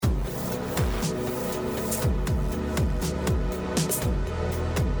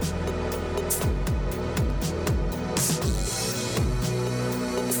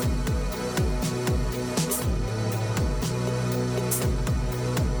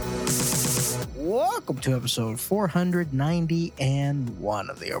welcome to episode 491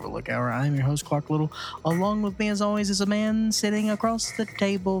 of the Overlook Hour. I'm your host, Clark Little. Along with me, as always, is a man sitting across the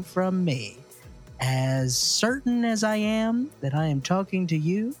table from me. As certain as I am that I am talking to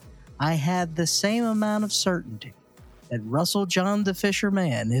you, I have the same amount of certainty that Russell John the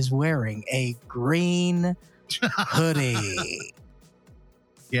Fisherman is wearing a green hoodie.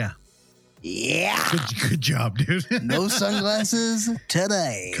 Yeah. Yeah. Good job, dude. No sunglasses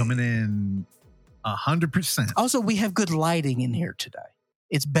today. Coming in 100%. Also, we have good lighting in here today.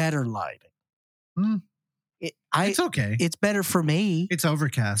 It's better lighting. It's okay. It's better for me. It's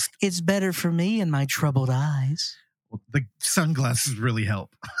overcast. It's better for me and my troubled eyes. Well, the sunglasses really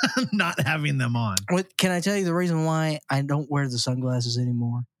help. Not having them on. Can I tell you the reason why I don't wear the sunglasses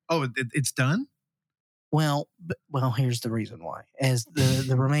anymore? Oh, it's done? Well, here's the reason why. As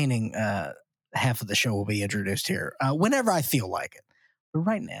the remaining half of the show will be introduced here whenever I feel like it. But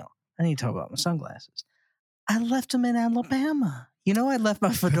right now, I need to talk about my sunglasses. I left them in Alabama. You know, I left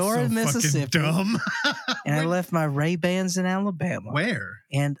my fedora in Mississippi. Dumb. And I left my Ray-Bans in Alabama. Where?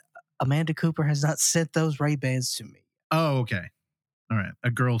 And Amanda Cooper has not sent those Ray-Bans to me. Oh, okay. All right.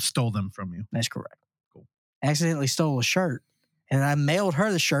 A girl stole them from you. That's correct. Cool. Accidentally stole a shirt. And I mailed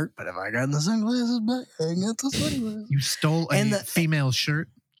her the shirt, but if I got the sunglasses back, I got the sunglasses. You stole a female shirt?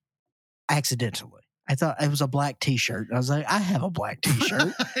 Accidentally. I thought it was a black T-shirt. I was like, I have a black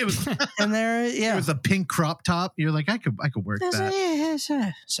T-shirt. It was, and there, yeah, it was a pink crop top. You're like, I could work that. Like, yeah.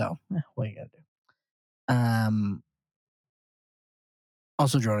 So, what you gotta do?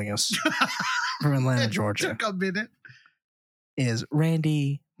 Also joining us from Atlanta, Georgia, Took a minute. is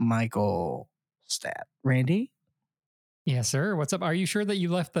Randy Michael Stat. Randy. Yes, sir. What's up? Are you sure that you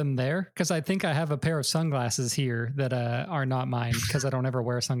left them there? Because I think I have a pair of sunglasses here that are not mine because I don't ever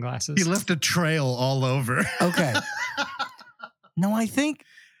wear sunglasses. He left a trail all over. Okay. No, I think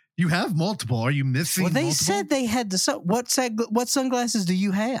you have multiple. Are you missing? Well, they multiple? said they had the what sunglasses do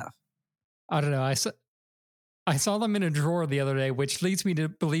you have? I don't know. I saw them in a drawer the other day, which leads me to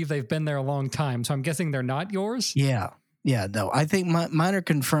believe they've been there a long time. So I'm guessing they're not yours. Yeah. No, I think mine are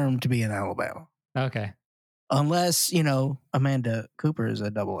confirmed to be in Alabama. Okay. Unless, Amanda Cooper is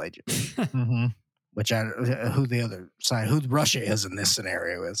a double agent, Mm-hmm. which who the other side, who Russia is in this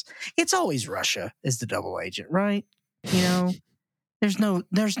scenario is. It's always Russia is the double agent, right? There's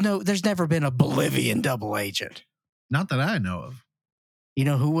never been a Bolivian double agent. Not that I know of. You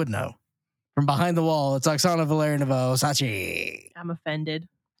know who would know? From behind the wall, it's Oksana Valerianovo, Sachi. I'm offended.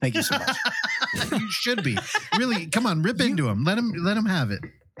 Thank you so much. You should be. Really, come on, rip into him. Let him have it.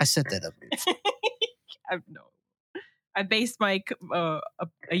 I set that up. I based my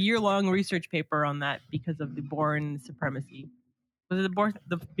a year-long research paper on that because of the Born supremacy. Was it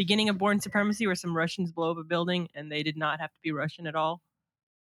the beginning of Born supremacy where some Russians blow up a building and they did not have to be Russian at all?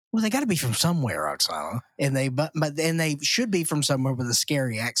 Well, they got to be from somewhere, Oksana, and they should be from somewhere with a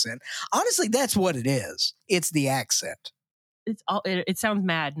scary accent. Honestly, that's what it is. It's the accent. It sounds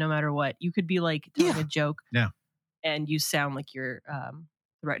mad no matter what. You could be like telling a joke, and you sound like you're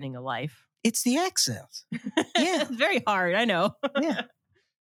threatening a life. It's the accent. Yeah. It's very hard. I know. Yeah.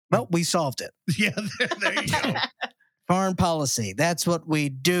 Well, we solved it. Yeah, there you go. Foreign policy. That's what we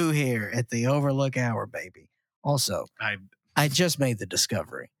do here at the Overlook Hour, baby. Also, I just made the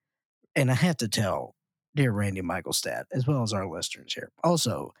discovery, and I have to tell dear Randy Michael Stat, as well as our listeners here.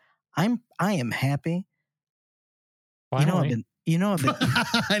 Also, I am happy. Finally. I've been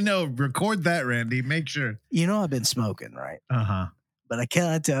I know. Record that, Randy. Make sure. I've been smoking, right? Uh-huh. But I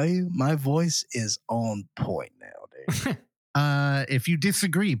cannot tell you, my voice is on point now, dude. If you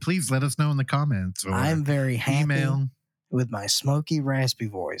disagree, please let us know in the comments. Or I'm very happy email. with my smoky, raspy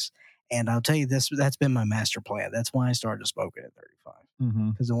voice. And I'll tell you this, that's been my master plan. That's why I started smoking at 35.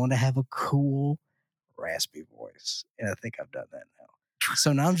 Because I wanted to have a cool, raspy voice. And I think I've done that now.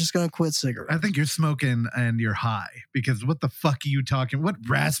 So now I'm just going to quit cigarettes. I think you're smoking and you're high. Because what the fuck are you talking? What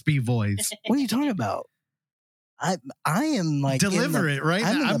raspy voice? What are you talking about? I am like deliver it right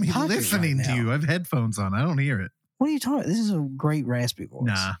now. I'm listening to you. I have headphones on. I don't hear it. What are you talking about? This is a great raspy voice.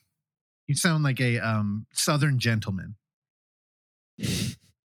 Nah. You sound like a southern gentleman.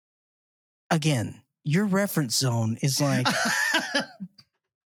 Again, your reference zone is like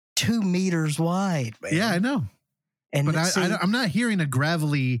 2 meters wide, man. Yeah, I know. But I'm not hearing a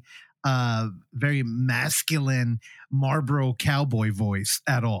gravelly, very masculine Marlboro cowboy voice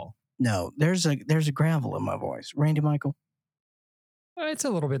at all. No, there's a gravel in my voice. Randy Michael. It's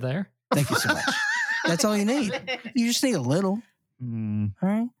a little bit there. Thank you so much. That's all you need. You just need a little. All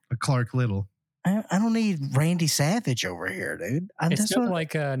right. A Clark Little. I don't need Randy Savage over here, dude. It's still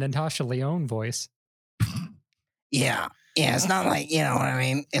like a Natasha Lyonne voice. Yeah. Yeah, it's not like, you know what I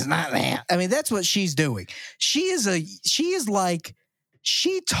mean? It's not that. I mean, that's what she's doing. She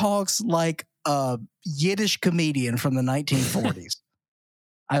talks like a Yiddish comedian from the 1940s.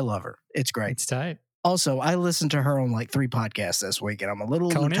 I love her. It's great. It's tight. Also, I listened to her on like 3 podcasts this week, and I'm a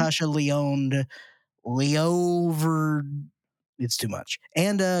little Conan? Natasha Leover. It's too much.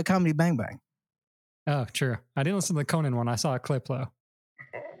 And Comedy Bang Bang. Oh, true. I didn't listen to the Conan one. I saw a clip though.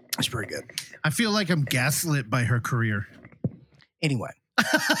 It's pretty good. I feel like I'm gaslit by her career. Anyway.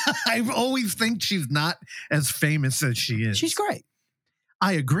 I always think she's not as famous as she is. She's great.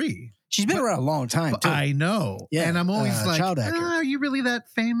 I agree. She's been around a long time, too. I know. Yeah, and I'm always like, child actor. are you really that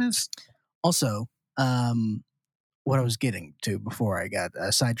famous? Also, what I was getting to before I got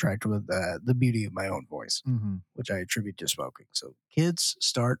sidetracked with the beauty of my own voice, which I attribute to smoking. So kids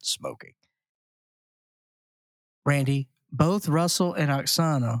start smoking. Randy, both Russell and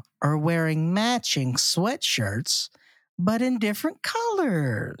Oksana are wearing matching sweatshirts, but in different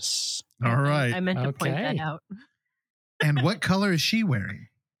colors. All right. I meant to point that out. And what color is she wearing?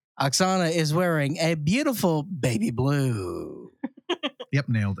 Oksana is wearing a beautiful baby blue. Yep,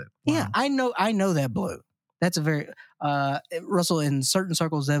 nailed it. Wow. Yeah, I know that blue. That's a very Russell, in certain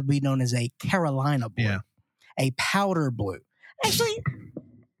circles that would be known as a Carolina blue. Yeah. A powder blue. Actually,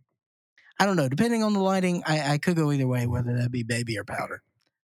 I don't know. Depending on the lighting, I could go either way, whether that be baby or powder.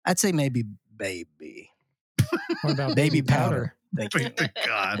 I'd say maybe baby. What about baby powder? Thank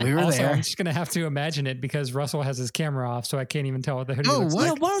God. We were also, there. I'm just going to have to imagine it because Russell has his camera off, so I can't even tell what the hoodie Oh, looks what?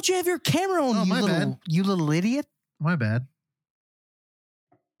 Yeah, like. why don't you have your camera on, you little idiot? My bad.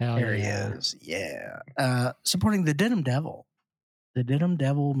 Hell There he yeah. is. Yeah. Supporting the Denim Devil. The Denim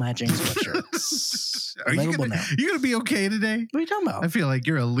Devil matching sweatshirts. Are you Available now. gonna be okay today? What are you talking about? I feel like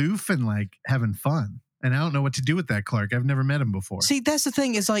you're aloof and like having fun. And I don't know what to do with that, Clark. I've never met him before. See, that's the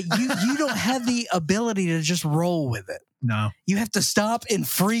thing. Is like you don't have the ability to just roll with it. No. You have to stop and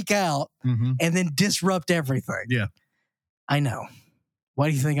freak out and then disrupt everything. Yeah. I know. Why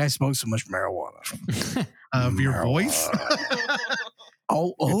do you think I smoke so much marijuana? Of your voice?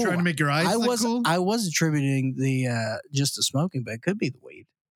 You're trying to make your eyes look cool? I was attributing the just the smoking, but it could be the weed.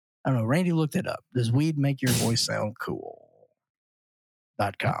 I don't know. Randy looked it up. Does weed make your voice sound cool?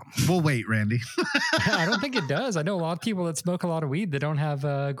 .com. We'll wait, Randy. I don't think it does. I know a lot of people that smoke a lot of weed that don't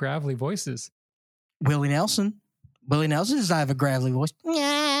have gravelly voices. Willie Nelson. Willie Nelson does not have a gravelly voice.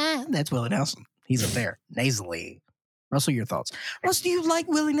 Yeah, that's Willie Nelson. He's up there, nasally. Russell, your thoughts. Russell, do you like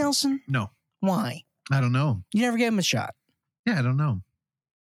Willie Nelson? No. Why? I don't know. You never gave him a shot. Yeah, I don't know.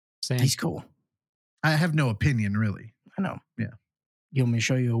 Same. He's cool. I have no opinion, really. I know. Yeah. You want me to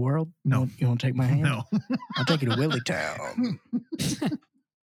show you a world? No. You want to take my hand? No. I'll take you to Willie Town.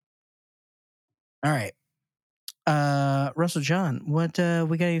 All right. Russell John, what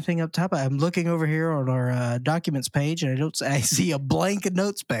we got anything up top? I'm looking over here on our documents page, and I see a blank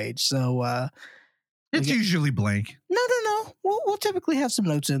notes page. So It's usually blank. No. We'll typically have some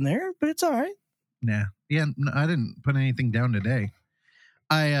notes in there, but it's all right. Nah. Yeah, no, I didn't put anything down today.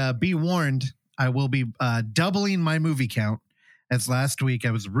 I be warned, I will be doubling my movie count, as last week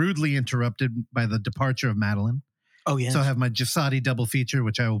I was rudely interrupted by the departure of Madeline. Oh, yeah. So I have my Jasadi double feature,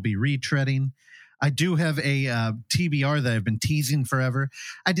 which I will be retreading. I do have a TBR that I've been teasing forever.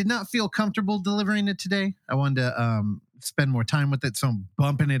 I did not feel comfortable delivering it today. I wanted to spend more time with it, so I'm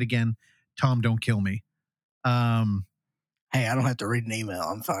bumping it again. Tom, don't kill me. Hey, I don't have to read an email.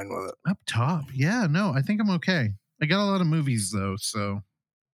 I'm fine with it. Up top. Yeah, no, I think I'm okay. I got a lot of movies, though, so.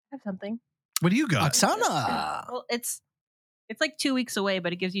 I have something. What do you got? Oksana. Well, it's like 2 weeks away,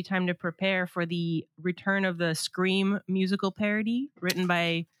 but it gives you time to prepare for the return of the Scream musical parody written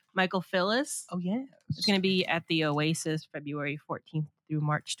by Michael Phillis. Oh, yeah. It's going to be at the Oasis February 14th through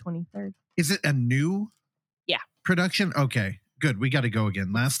March 23rd. Is it a new production? Okay, good. We got to go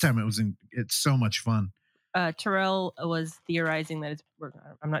again. Last time it's so much fun. Terrell was theorizing that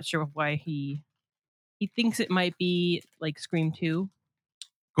I'm not sure why he thinks it might be like Scream 2.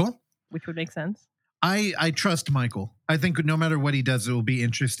 Cool. Which would make sense. I trust Michael. I think no matter what he does, it will be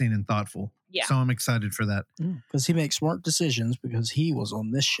interesting and thoughtful. Yeah. So I'm excited for that. Because he makes smart decisions because he was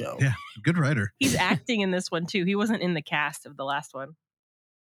on this show. Yeah. Good writer. He's acting in this one too. He wasn't in the cast of the last one.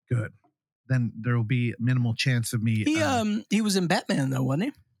 Good. Then there will be minimal chance of me. He was in Batman though, wasn't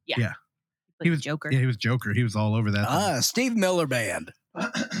he? Yeah. Like He was Joker. Yeah, he was Joker. He was all over that. Steve Miller Band.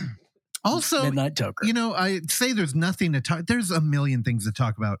 Also, Midnight Toker. I say there's nothing to talk. There's a million things to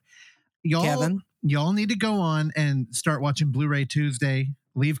talk about. Y'all need to go on and start watching Blu-ray Tuesday.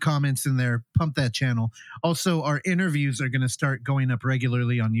 Leave comments in there. Pump that channel. Also, our interviews are going to start going up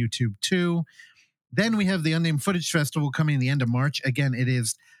regularly on YouTube too. Then we have the Unnamed Footage Festival coming the end of March. Again, it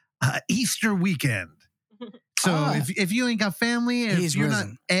is Easter weekend. So if you ain't got family, if you're not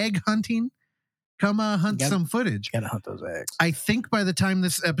egg hunting, come hunt some footage. Gotta hunt those eggs. I think by the time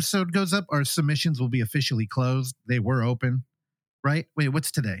this episode goes up, our submissions will be officially closed. They were open, right? Wait,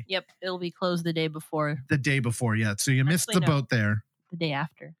 what's today? Yep, it'll be closed the day before. The day before, yeah. So you missed the boat there. The day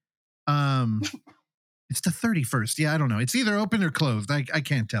after. It's the 31st. Yeah, I don't know. It's either open or closed. I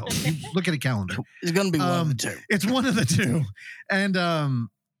can't tell. You look at a calendar. It's gonna be one of the two. It's one of the two. And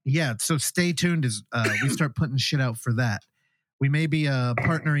yeah, so stay tuned as we start putting shit out for that. We may be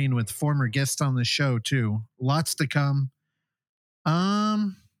partnering with former guests on the show too. Lots to come.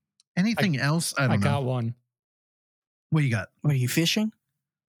 Anything else? I don't know. I got one. What you got? What are you fishing?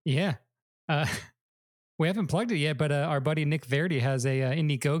 Yeah. We haven't plugged it yet, but our buddy Nick Verdi has a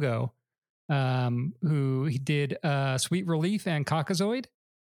Indiegogo who he did Sweet Relief and Caucasoid.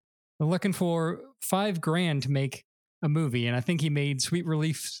 They're looking for $5,000 to make a movie, and I think he made Sweet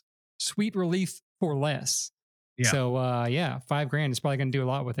Relief for less. Yeah. So $5,000 is probably going to do a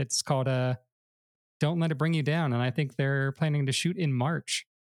lot with it. It's called Don't Let It Bring You Down, and I think they're planning to shoot in March.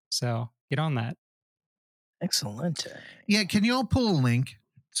 So get on that. Excellent. Yeah, can you all pull a link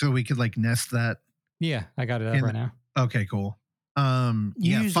so we could like nest that? Yeah, I got it up right now. Okay, cool.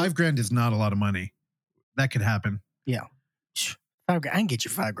 Yeah, $5,000 is not a lot of money. That could happen. Yeah. I can get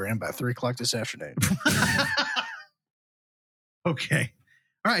you $5,000 by 3:00 this afternoon. Okay.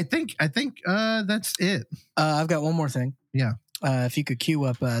 All right. I think that's it. I've got one more thing. Yeah. If you could cue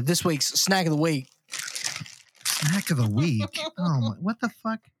up this week's snack of the week. Snack of the week. Oh, what the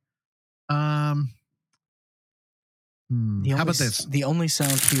fuck? How about this? The only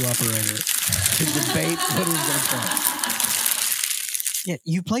sound cue operator to debate what he's going to play. Yeah,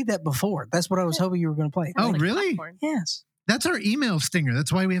 you played that before. That's what I was hoping you were going to play. Oh, like really? Popcorn. Yes. That's our email stinger.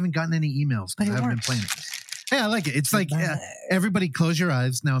 That's why we haven't gotten any emails. But I haven't been playing it. Hey, I like it. It's like everybody close your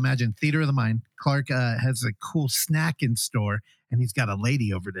eyes. Now imagine theater of the mind. Clark has a cool snack in store, and he's got a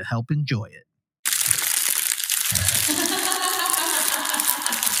lady over to help enjoy it.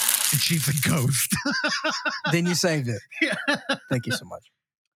 And she's a ghost. Then you saved it. Yeah. Thank you so much.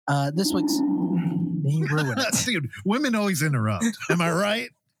 This week's... Then you ruined it. Dude, women always interrupt. Am I right?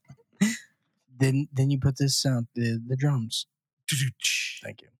 Then you put this sound, the drums.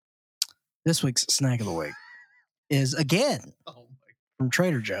 Thank you. This week's snack of the week is again from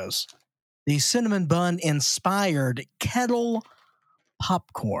Trader Joe's, the cinnamon bun inspired kettle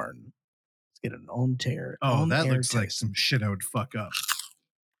popcorn. Let's get an on tear. Oh, that looks like some shit I would fuck up.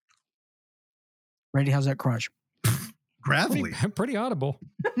 Randy, how's that crunch? Gravelly. Pretty audible.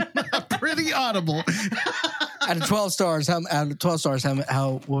 Pretty audible. Out of 12 stars, how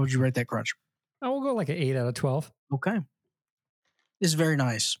what would you rate that crunch? I will go like an 8 out of 12. Okay. This is very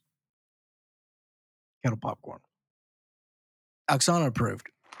nice. Kettle popcorn. Oksana approved.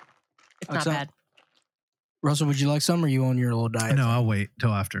 It's not bad. Russell, would you like some, or are you on your little diet? No, I'll wait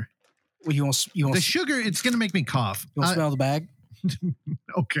till after. Well, you want the sugar? It's going to make me cough. You want to smell the bag?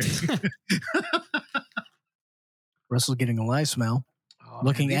 Okay. Russell's getting a live smell. Oh,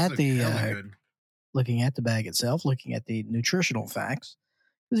 looking at the bag itself, looking at the nutritional facts,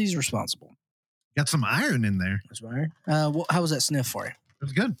 because he's responsible. Got some iron in there. That's iron. Well, how was that sniff for you? It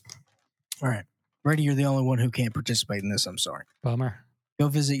was good. All right. Brady, you're the only one who can't participate in this. I'm sorry. Bummer. Go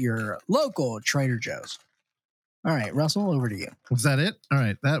visit your local Trader Joe's. All right, Russell, over to you. Was that it? All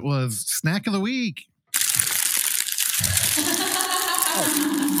right. That was snack of the week.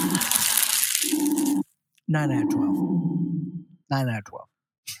 9 out of 12. 9 out of 12.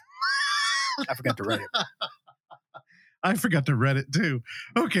 I forgot to rate it. I forgot to read it too.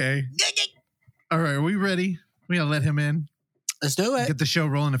 Okay. All right. Are we ready? We gotta let him in. Let's do it. Get the show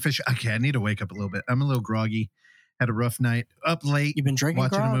rolling officially. Okay. I need to wake up a little bit. I'm a little groggy. Had a rough night. Up late. You've been drinking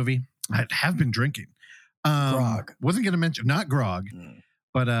watching grog? a movie. I have been drinking. Grog. Wasn't going to mention, not grog,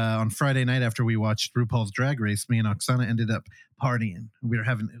 but on Friday night after we watched RuPaul's Drag Race, me and Oksana ended up partying. We were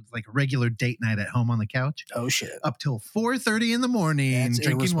having, it was like a regular date night at home on the couch. Oh, shit. Up till 4:30 in the morning, That's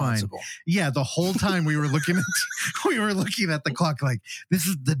drinking wine. Yeah, the whole time we were looking at the clock like, this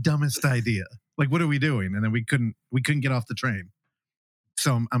is the dumbest idea. Like, what are we doing? And then we couldn't get off the train.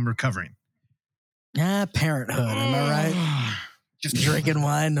 So I'm recovering. Parenthood, am I right? Just drinking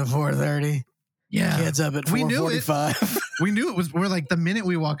wine to 4:30. Yeah. Kids up at 4:45. We knew it was, we're like, the minute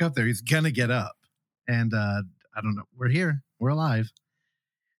we walk up there, he's going to get up. And I don't know. We're here. We're alive.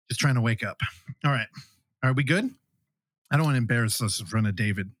 Just trying to wake up. All right. Are we good? I don't want to embarrass us in front of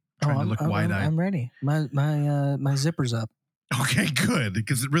David. Trying to look wide-eyed. I'm ready. My zipper's up. Okay, good.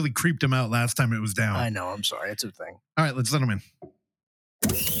 Because it really creeped him out last time it was down. I know. I'm sorry. It's a thing. All right. Let's let him in.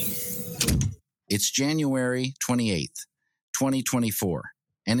 It's January 28th, 2024,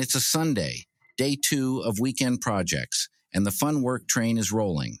 and it's a Sunday, day 2 of weekend projects, and the fun work train is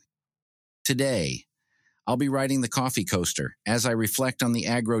rolling. Today, I'll be riding the coffee coaster as I reflect on the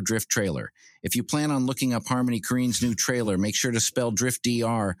Aggro Drift trailer. If you plan on looking up Harmony Korine's new trailer, make sure to spell Drift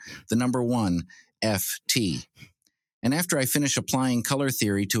DR, the number 1, FT. And after I finish applying color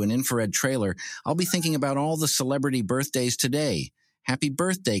theory to an infrared trailer, I'll be thinking about all the celebrity birthdays today. Happy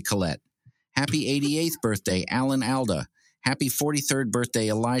birthday, Colette. Happy 88th birthday, Alan Alda. Happy 43rd birthday,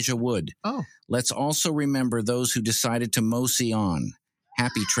 Elijah Wood. Oh. Let's also remember those who decided to mosey on.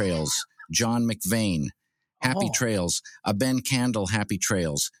 Happy trails, John McVeigh. Happy trails, a Ben Candle happy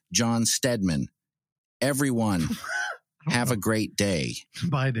trails, John Stedman. Everyone, have a great day.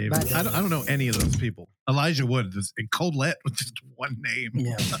 Bye, David. Bye, David. I don't know any of those people. Elijah Wood and Colette with just one name.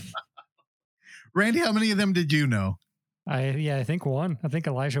 Yeah. Randy, how many of them did you know? I think one. I think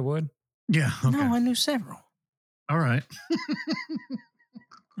Elijah Wood. Yeah. Okay. No, I knew several. All right.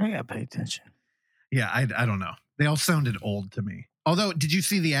 I gotta pay attention. Yeah, I don't know. They all sounded old to me. Although, did you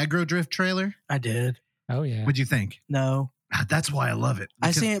see the Aggro Drift trailer? I did. Oh, yeah. What'd you think? No. That's why I love it.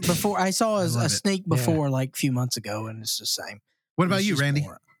 I seen it before. I saw I a love it. sneak before like a few months ago, and it's the same. What about It's you, just Randy?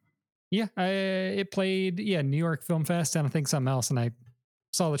 more- Yeah, it played, New York Film Fest and I think something else. And I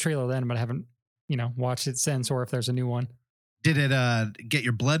saw the trailer then, but I haven't, watched it since or if there's a new one. Did it get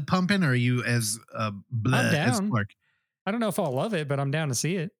your blood pumping, or are you as blood as down. Clark? I don't know if I'll love it, but I'm down to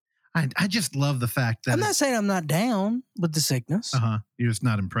see it. I just love the fact that I'm not saying I'm not down with the sickness. you're just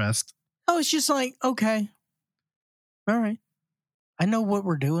not impressed. Oh, it's just like, okay. All right. I know what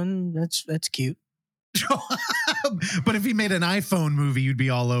we're doing. That's cute. But if he made an iPhone movie, you'd be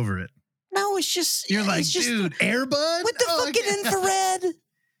all over it. No, it's just You're like, it's just dude, Airbud with the fucking infrared.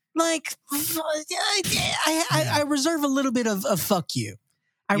 Like, I reserve a little bit of fuck you.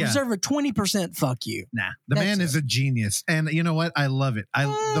 I Yeah. reserve a 20% fuck you. Nah, the That's man is a genius, and you know what? I love it.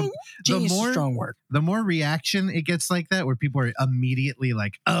 Genius is more a strong word. the more reaction it gets like that, where people are immediately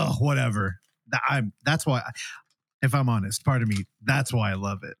like, "Oh, whatever." That's why, if I'm honest, part of me, that's why I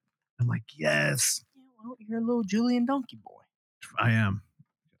love it. I'm like, yes, Yeah, well, you're a little Julian Donkey Boy. I am.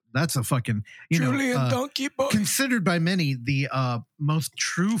 That's a fucking Donkey Boy. considered by many the most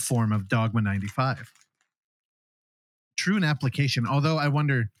true form of Dogma 95. True in application, although I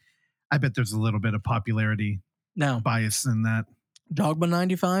bet there's a little bit of popularity Now, bias in that. Dogma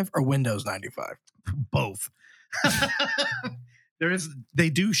 95 or Windows 95? Both. They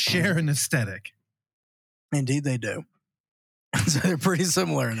do share an aesthetic. Indeed, they do. So they're pretty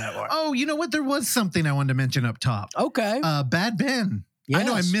similar in that way. Oh, you know what? There was something I wanted to mention up top. Okay. Bad Ben. I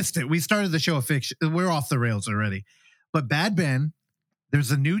know I Yes. missed it. We started the show of fiction. We're off the rails already. But Bad Ben,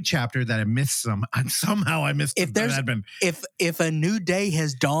 there's a new chapter that I missed somehow I missed Bad Ben. If a new day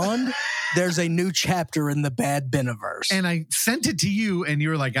has dawned, there's a new chapter in the Bad Beniverse. And I sent it to you, and you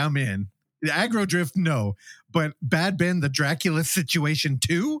were like, I'm in. The Aggro Drift, no. But Bad Ben, the Dracula situation,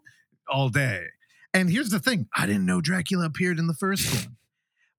 too, all day. And here's the thing. I didn't know Dracula appeared in the first one.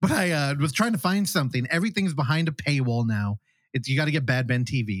 But I was trying to find something. Everything's behind a paywall now. You got to get Bad Ben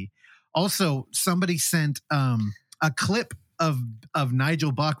TV. Also, somebody sent a clip of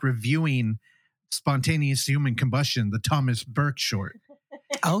Nigel Bach reviewing Spontaneous Human Combustion, the Thomas Burke short.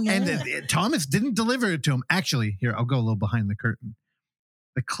 Oh, yeah. And Thomas didn't deliver it to him. Actually, here, I'll go a little behind the curtain.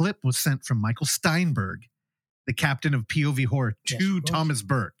 The clip was sent from Michael Steinberg, the captain of POV Horror, to Thomas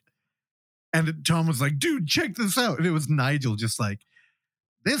Burke. And Tom was like, dude, check this out. And it was Nigel just like,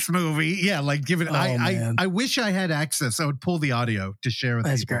 this movie. Yeah, like give it. I wish I had access. I would pull the audio to share with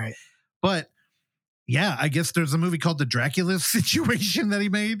That's people. great. But yeah, I guess there's a movie called The Dracula Situation that he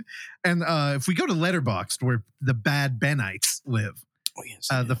made. And if we go to Letterboxd, where the Bad Benites live, Oh, yes.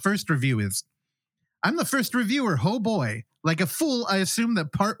 the first review is, I'm the first reviewer. Oh boy. Like a fool, I assumed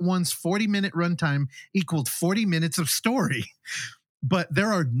that part 1's 40-minute runtime equaled 40 minutes of story. But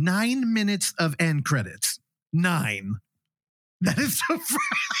there are 9 minutes of end credits. 9. That is so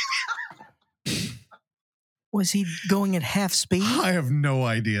Was he going at half speed? I have no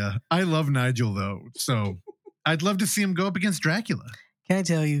idea. I love Nigel, though. So I'd love to see him go up against Dracula. Can I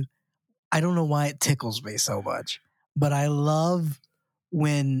tell you, I don't know why it tickles me so much, but I love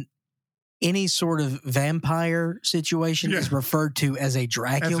when any sort of vampire situation is referred to as a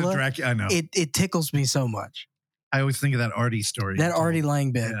Dracula. I know. It tickles me so much. I always think of that Artie story. That Artie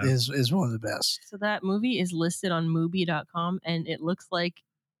Lang bit is one of the best. So that movie is listed on Mubi.com, and it looks like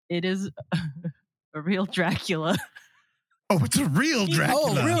it is a real Dracula. Oh, it's a real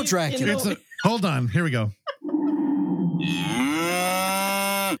Dracula. Oh, real Dracula. Hold on. Here we go.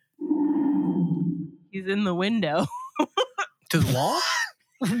 He's in the window. To the wall?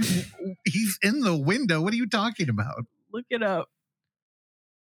 He's in the window. What are you talking about? Look it up.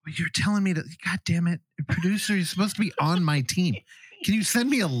 You're telling me to, God damn it, producer, you're supposed to be on my team. Can you send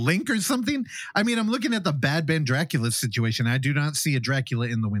me a link or something? I mean, I'm looking at the Bad Ben Dracula situation. I do not see a Dracula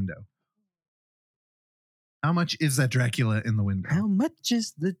in the window. How much is that Dracula in the window? How much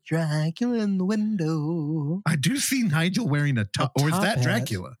is the Dracula in the window? I do see Nigel wearing a top. Or is that hat.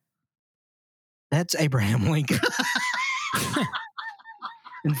 Dracula? That's Abraham Lincoln.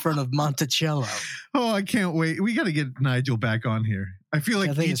 In front of Monticello. Oh, I can't wait. We got to get Nigel back on here. I feel like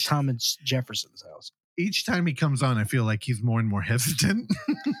I think it's Thomas Jefferson's house. Each time he comes on, I feel like he's more and more hesitant.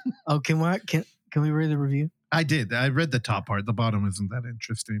 Oh, can we read the review? I did. I read the top part. The bottom isn't that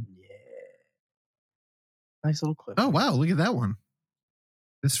interesting. Yeah. Nice little clip. Oh, wow. Look at that one.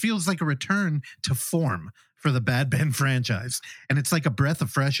 This feels like a return to form for the Bad Ben franchise. And it's like a breath of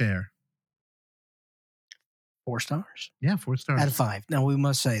fresh air. 4 stars? Yeah, 4 stars. Out of 5. Now, we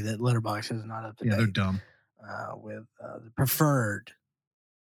must say that Letterboxd is not up to date. Yeah, they're dumb. With the preferred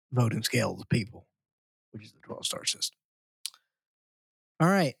voting scale of the people, which is the 12-star system. All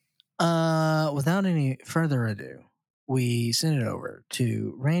right. Without any further ado, we send it over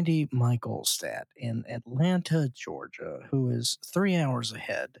to Randy Michaelstadt in Atlanta, Georgia, who is 3 hours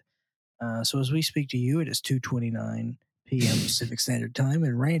ahead. So as we speak to you, it is 2:29 p.m. Pacific Standard Time,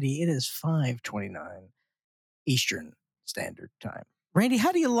 and Randy, it is 5:29 Eastern Standard Time. Randy,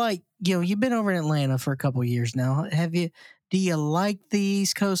 how do you like, you've been over in Atlanta for a couple of years now. Do you like the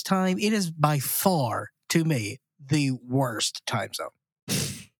East Coast time? It is by far, to me, the worst time zone.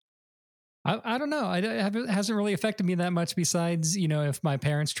 I don't know. It hasn't really affected me that much besides, if my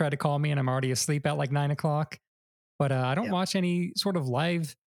parents try to call me and I'm already asleep at like 9 o'clock. But I don't watch any sort of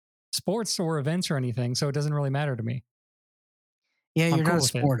live sports or events or anything, so it doesn't really matter to me. Yeah, you're cool not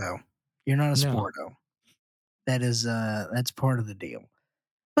a sporto. You're not a sporto. That's part of the deal.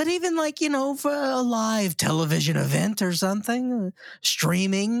 But even like, for a live television event or something,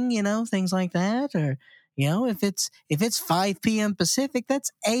 streaming, things like that, or, if it's 5 p.m. Pacific, that's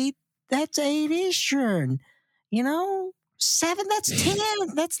 8 Eastern, 7, that's 10,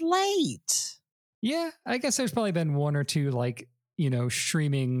 that's late. Yeah, I guess there's probably been one or two like,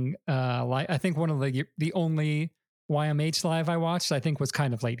 streaming, I think one of the only YMH live I watched, I think was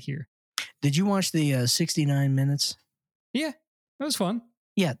kind of late here. Did you watch the 69 minutes? Yeah, it was fun.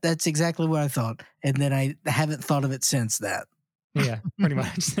 Yeah, that's exactly what I thought. And then I haven't thought of it since that. Yeah, pretty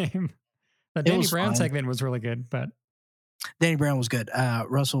much same. The Danny Brown segment was really good, but Danny Brown was good.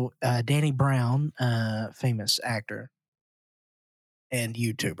 Russell, Danny Brown, famous actor and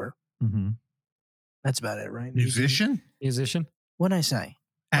YouTuber. Mm-hmm. That's about it, right? Musician? What did I say?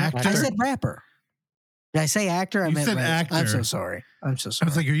 Actor. I said rapper. Did I say actor? I meant said rapper. actor. I'm so sorry. I was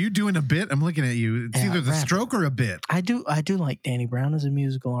like, are you doing a bit? I'm looking at you. It's either the rapper. Stroke or a bit. I do like Danny Brown as a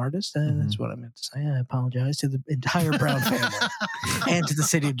musical artist. That's what I meant to say. I apologize to the entire Brown family and to the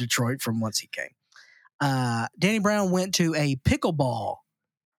city of Detroit from whence he came. Danny Brown went to a pickleball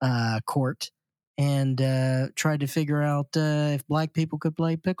court and tried to figure out if black people could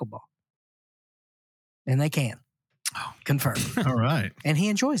play pickleball. And they can. Oh, confirmed. All right. And he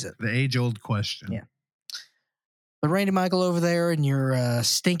enjoys it. The age-old question. Yeah. But Randy Michael over there in your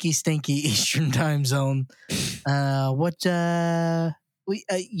stinky Eastern time zone, you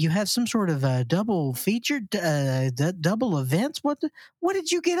have some sort of double feature, double events. What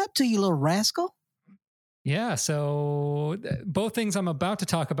did you get up to, you little rascal? Yeah, so both things I'm about to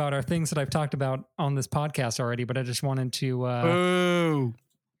talk about are things that I've talked about on this podcast already, but I just wanted to... Oh.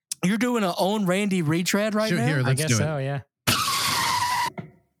 You're doing an own Randy retread right now? Here, I guess so, yeah.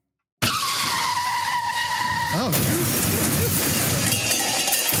 Oh,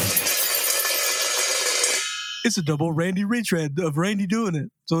 it's a double Randy retread of Randy doing it.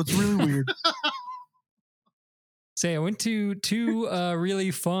 So it's really weird. I went to two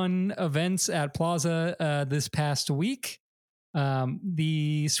really fun events at Plaza this past week.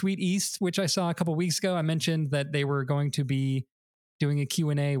 The Sweet East, which I saw a couple weeks ago, I mentioned that they were going to be doing a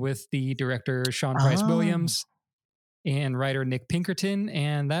Q&A with the director Sean Price Williams and writer Nick Pinkerton,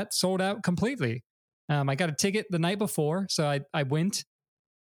 and that sold out completely. I got a ticket the night before, so I went,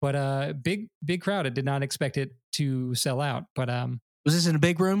 but big crowd. I did not expect it to sell out. But was this in a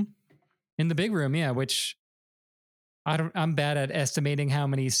big room? In the big room, yeah. Which I'm bad at estimating how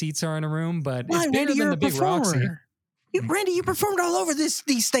many seats are in a room, but it's bigger Randy, than the Big Roxy. Randy, you performed all over these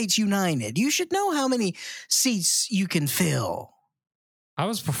States United. You should know how many seats you can fill. I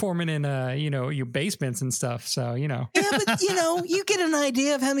was performing in, your basements and stuff. So, Yeah, but, you get an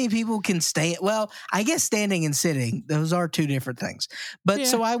idea of how many people can stay. Well, I guess standing and sitting, those are two different things. But yeah.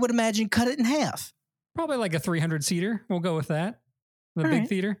 So I would imagine cut it in half. Probably like a 300-seater. We'll go with that. The big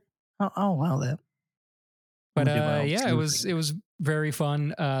theater. Oh, wow, that. But Well, yeah, it was very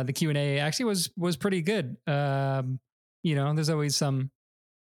fun. The Q&A actually was pretty good. There's always some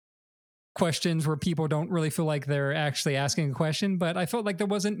questions where people don't really feel like they're actually asking a question, but I felt like there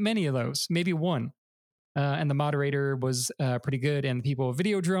wasn't many of those, maybe one. And the moderator was pretty good, and the people of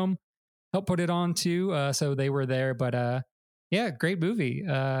Videodrome helped put it on too, so they were there. But yeah, great movie.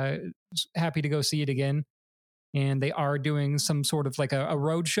 Happy to go see it again. And they are doing some sort of like a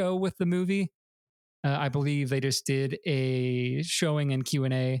road show with the movie. I believe they just did a showing and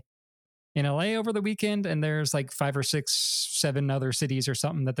Q&A in LA over the weekend, and there's like 5 or 6, 7 other cities or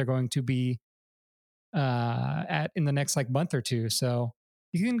something that they're going to be at in the next like month or two. So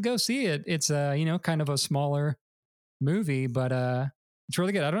you can go see it. It's kind of a smaller movie, but it's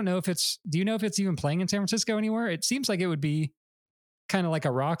really good. I don't know if do you know if it's even playing in San Francisco anywhere? It seems like it would be kind of like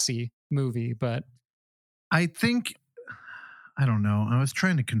a Roxy movie, but I don't know. I was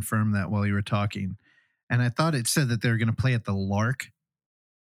trying to confirm that while you were talking, and I thought it said that they were going to play at the Lark.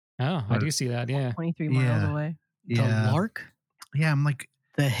 Oh, I do see that. Yeah. 23 miles away. The Lark? Yeah, I'm like,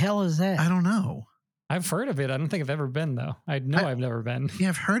 the hell is that? I don't know. I've heard of it. I don't think I've ever been, though. I've never been. Yeah,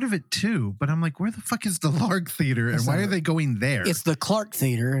 I've heard of it too, but I'm like, where the fuck is the Lark Theater, and why are they going there? It's the Clark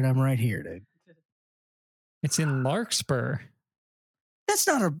Theater, and I'm right here, dude. It's in Larkspur. That's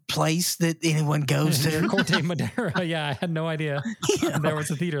not a place that anyone goes to. Corte Madera. Yeah, I had no idea there was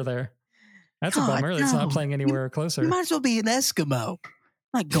a theater there. That's a bummer. It's not playing anywhere closer. You might as well be an Eskimo.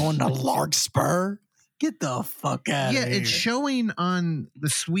 Not going to Larkspur. Get the fuck out of here. Yeah, it's showing on the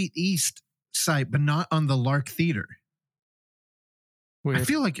Sweet East site, but not on the Lark Theater. Weird. I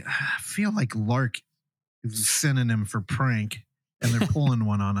feel like Lark is a synonym for prank, and they're pulling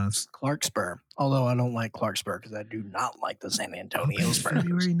one on us. Clarkspur. Although I don't like Clarkspur because I do not like the San Antonio Spurs.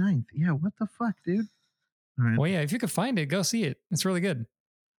 February 9th. Yeah, what the fuck, dude? All right. Well, yeah, if you could find it, go see it. It's really good.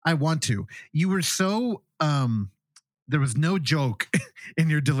 I want to. You were so there was no joke in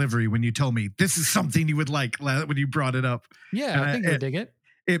your delivery when you told me this is something you would like when you brought it up. Yeah, I think I dig it.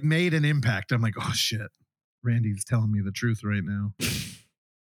 It made an impact. I'm like, oh shit, Randy's telling me the truth right now.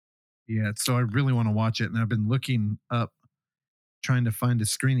 Yeah, so I really want to watch it, and I've been looking up, trying to find a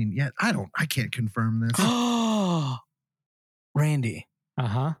screening. Yet I can't confirm this. Randy.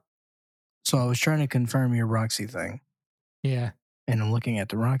 Uh-huh. So I was trying to confirm your Roxy thing. Yeah. And I'm looking at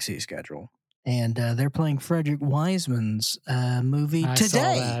the Roxy schedule. And they're playing Frederick Wiseman's movie today.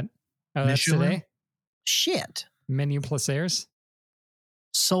 Saw that. Oh, that's today? Shit. Menu Plaisers?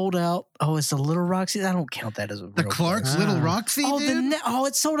 Sold out. Oh, it's the Little Roxy? I don't count that as a the Clark's Little Roxy, dude?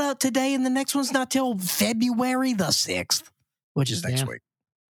 It's sold out today, and the next one's not till February the 6th, which is next week.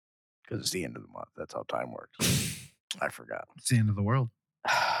 Because it's the end of the month. That's how time works. I forgot. It's the end of the world.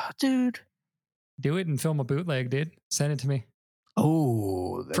 Dude. Do it and film a bootleg, dude. Send it to me.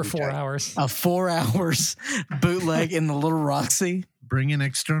 Oh, for 4 hours. A 4 hours bootleg in the Little Roxy. Bring an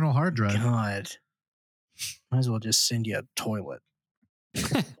external hard drive. God. Might as well just send you a toilet.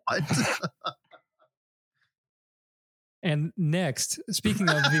 And next, speaking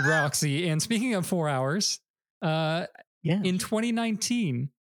of the Roxy and speaking of 4 hours, in 2019,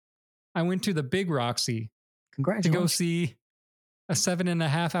 I went to the Big Roxy. Congratulations. To go see a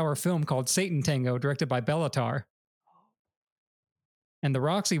 7.5 hour film called Satan Tango, directed by Bellatar. And the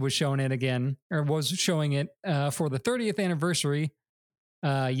Roxy was showing it again, or was showing it for the 30th anniversary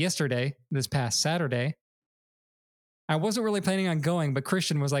yesterday, this past Saturday. I wasn't really planning on going, but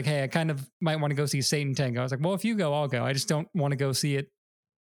Christian was like, hey, I kind of might want to go see Satan Tango. I was like, well, if you go, I'll go. I just don't want to go see it,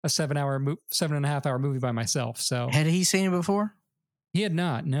 a 7.5 hour movie by myself. So had he seen it before? He had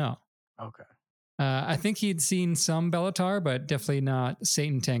not, no. Okay. I think he'd seen some Bellatar, but definitely not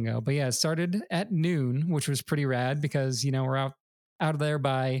Satan Tango. But yeah, it started at noon, which was pretty rad because, we're out of there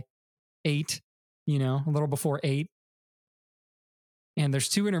by 8, a little before 8. And there's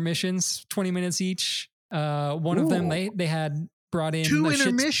 2 intermissions, 20 minutes each. One of them, they had brought in 2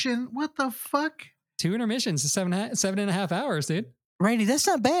 intermission. What the fuck? 2 intermissions, 7.5 hours, dude. Randy, that's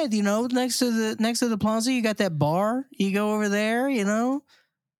not bad. Next to the plaza, you got that bar. You go over there,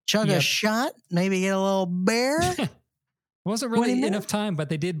 chug a shot, maybe get a little beer. Wasn't really enough time, but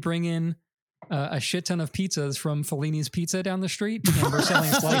they did bring in a shit ton of pizzas from Fellini's Pizza down the street, and we're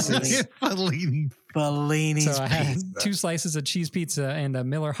selling slices. Fellini's So I had 2 slices of cheese pizza and a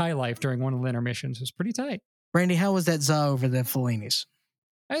Miller High Life during one of the intermissions. It was pretty tight. Randy, how was that za over the Fellini's?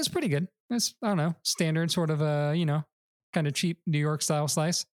 It was pretty good. It's, I don't know, standard sort of kind of cheap New York style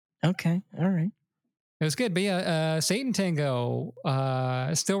slice. Okay, all right. It was good, but yeah, Satan Tango,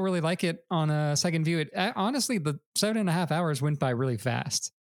 still really like it on a second view. Honestly, the 7.5 hours went by really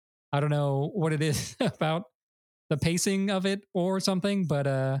fast. I don't know what it is about the pacing of it or something,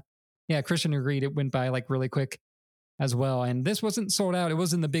 but Yeah, Christian agreed. It went by like really quick as well. And this wasn't sold out. It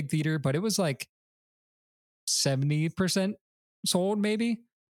was in the big theater, but it was like 70% sold, maybe.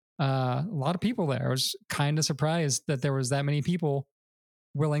 A lot of people there. I was kind of surprised that there was that many people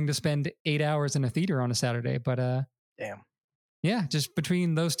willing to spend 8 hours in a theater on a Saturday. But Damn. yeah, just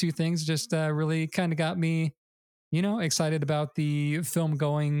between those two things, just really kind of got me, excited about the film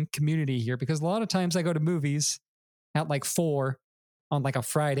going community here, because a lot of times I go to movies at like 4 on like a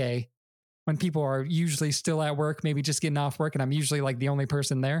Friday when people are usually still at work, maybe just getting off work, and I'm usually like the only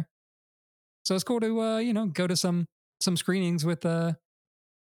person there. So it's cool to go to some screenings with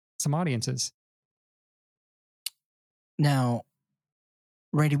some audiences. Now,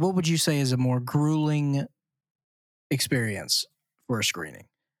 Randy, what would you say is a more grueling experience for a screening?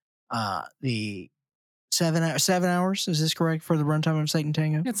 The 7 hours, is this correct, for the runtime of Satan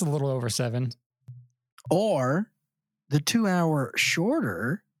Tango? It's a little over 7. Or the 2 hour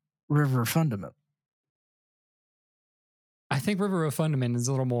shorter River of Fundament? I think River of Fundament is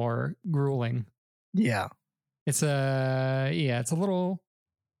a little more grueling. Yeah. It's it's a little,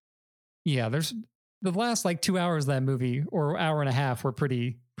 there's the last like 2 hours of that movie, or hour and a half, were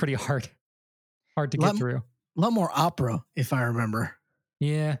pretty hard to get through. A lot more opera, if I remember.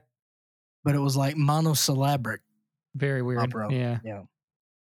 Yeah. But it was like monosyllabic. Very weird. Opera. Yeah. Yeah.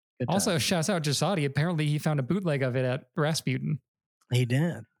 Also, shouts out Jasadi. Apparently he found a bootleg of it at Rasputin. He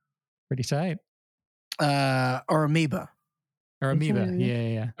did. Pretty tight. Or Amoeba. Or Amoeba.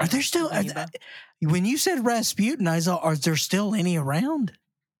 Yeah. Are there still... when you said Rasputin, I thought, are there still any around?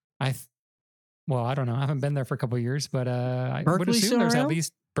 Well, I don't know. I haven't been there for a couple of years, but I Berkeley would assume there's around? at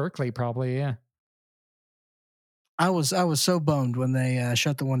least Berkeley, probably. Yeah. I was so bummed when they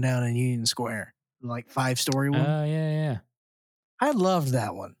shut the one down in Union Square, like 5-story one. Yeah. I loved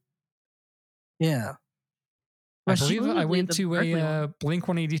that one. Yeah. I believe I went to a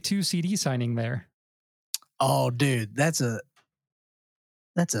Blink-182 CD signing there. Oh, dude, that's a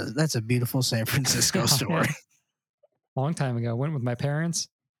beautiful San Francisco story. Long time ago. Went with my parents.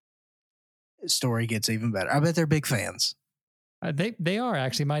 Story gets even better. I bet they're big fans. They are,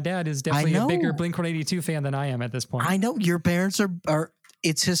 actually. My dad is definitely a bigger Blink-182 fan than I am at this point. I know your parents are.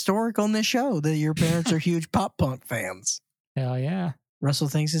 It's historic on this show that your parents are huge pop punk fans. Hell yeah. Russell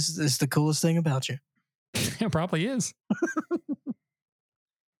thinks this is the coolest thing about you. It probably is.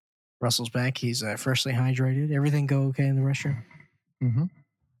 Russell's back. He's freshly hydrated. Everything go okay in the restroom? Mm-hmm.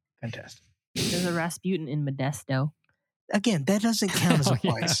 Fantastic. There's a Rasputin in Modesto. Again, that doesn't count as a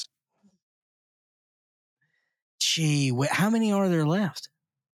place. Gee, how many are there left?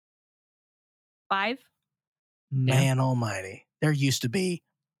 5. Man almighty. There used to be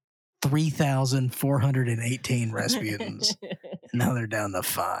 3,418 Rasputins. Now they're down to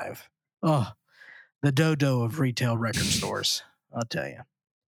 5. Oh, the dodo of retail record stores. I'll tell you.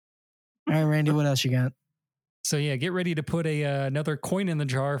 All right, Randy, what else you got? So yeah, get ready to put another coin in the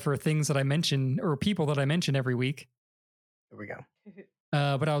jar for things that I mention, or people that I mention every week. Here we go.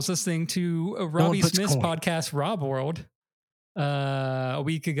 But I was listening to Robbie Smith's podcast, Rob World, a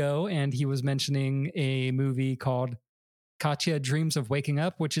week ago, and he was mentioning a movie called Katja Dreams of Waking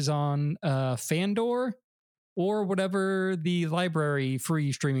Up, which is on Fandor, or whatever the library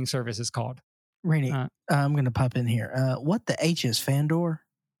free streaming service is called. Randy, I'm going to pop in here. What the H is Fandor?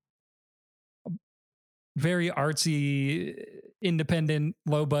 Very artsy, independent,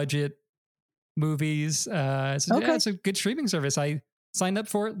 low budget movies. It's a good streaming service. I signed up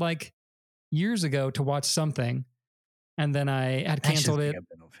for it like years ago to watch something, and then I had canceled it.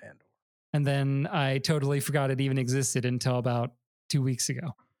 And then I totally forgot it even existed until about 2 weeks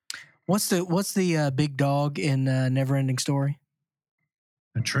ago. What's the big dog in Neverending Story?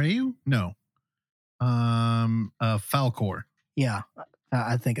 Atreyu? No. Falcor. Yeah,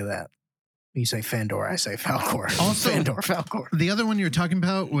 I think of that. You say Fandor, I say Falcor. Also, Falcor. The other one you were talking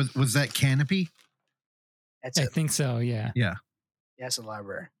about was that Canopy? I think so. Yeah. Yeah. That's a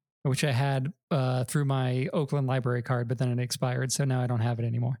library. Which I had through my Oakland library card, but then it expired, so now I don't have it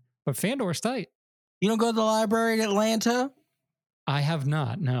anymore. But Fandor's tight. You don't go to the library in Atlanta? I have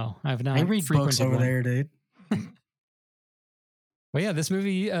not. No, I have not. I read books over there, dude. Well, yeah, this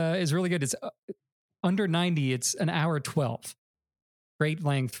movie is really good. It's under 90. It's an hour 12. Great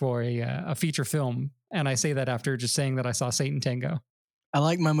length for a feature film. And I say that after just saying that I saw Satan Tango. I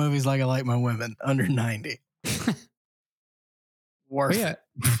like my movies like I like my women. Under 90. Worth it.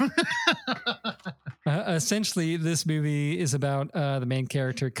 Essentially, this movie is about the main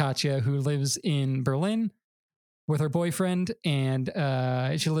character, Katja, who lives in Berlin with her boyfriend. And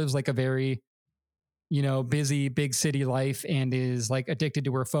she lives like a very, busy, big city life, and is like addicted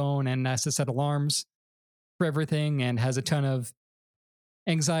to her phone and has to set alarms for everything, and has a ton of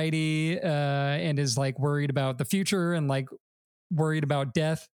anxiety and is like worried about the future and like worried about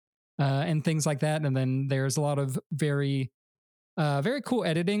death and things like that. And then there's a lot of very cool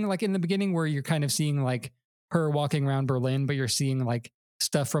editing, like in the beginning where you're kind of seeing like her walking around Berlin, but you're seeing like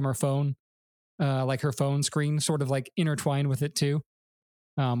stuff from her phone, like her phone screen sort of like intertwined with it too,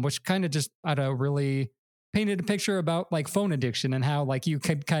 which kind of just, I don't know, really painted a picture about like phone addiction and how like you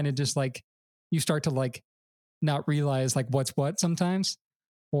could kind of just like, you start to like not realize like what's what sometimes,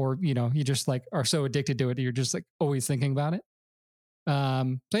 or, you know, you just like are so addicted to it. You're just like always thinking about it.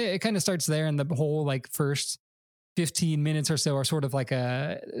 So yeah, it kind of starts there, and the whole like first 15 minutes or so are sort of like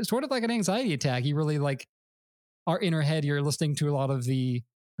an anxiety attack. You really like are in her head. You're listening to a lot of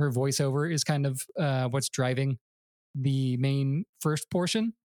her voiceover is kind of what's driving the main first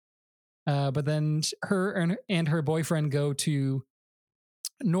portion. But then her and her boyfriend go to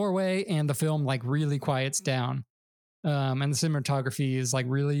Norway, and the film like really quiets down. And the cinematography is like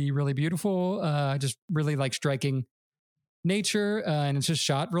really, really beautiful. Just really like striking nature, and it's just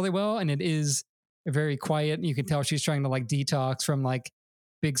shot really well. And it is very quiet. You can tell she's trying to like detox from like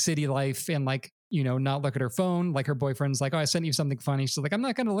big city life and like, you know, not look at her phone. Like her boyfriend's like, oh, I sent you something funny. She's like, I'm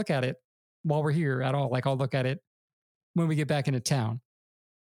not going to look at it while we're here at all. Like I'll look at it when we get back into town.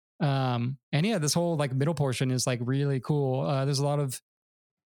 And yeah, this whole like middle portion is like really cool. There's a lot of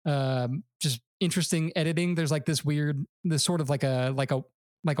just interesting editing. There's like this sort of like a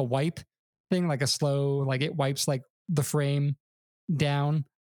wipe thing, like a slow, like it wipes like the frame down,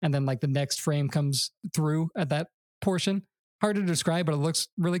 and then like the next frame comes through at that portion. Hard to describe, but it looks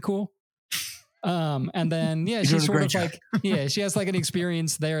really cool. And then yeah, she's sort of like yeah, she has like an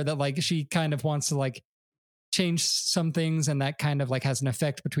experience there that like she kind of wants to like change some things, and that kind of like has an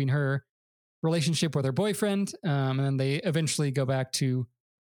effect between her relationship with her boyfriend. And then they eventually go back to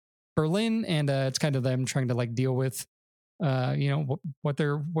Berlin, and it's kind of them trying to like deal with you know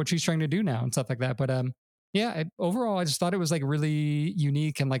what she's trying to do now and stuff like that. But yeah, overall I just thought it was like really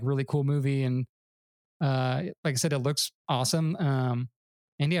unique and like really cool movie, and like I said, it looks awesome.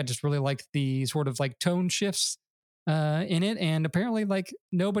 And yeah, just really like the sort of like tone shifts in it. And apparently like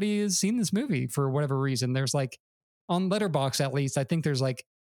nobody has seen this movie for whatever reason. There's like on Letterboxd, at least I think there's like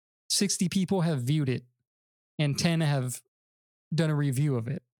 60 people have viewed it and 10 have done a review of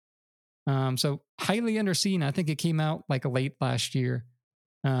it. So highly underseen. I think it came out like late last year.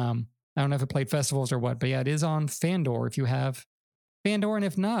 I don't know if it played festivals or what, but yeah, it is on Fandor if you have Fandor, and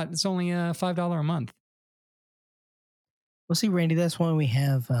if not, it's only $5 a month. Well, see, Randy, that's why we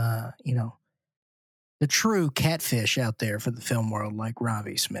have, you know, the true catfish out there for the film world, like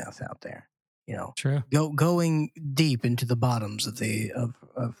Ravi Smith out there. You know, true. Going deep into the bottoms of you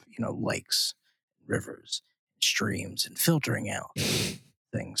know, lakes, rivers, streams, and filtering out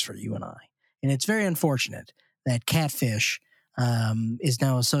things for you and I. And it's very unfortunate that catfish is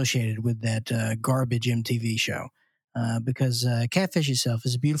now associated with that garbage MTV show, because catfish itself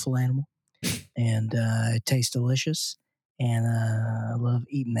is a beautiful animal, and it tastes delicious, and I love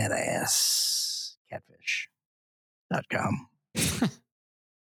eating that ass. Catfish.com.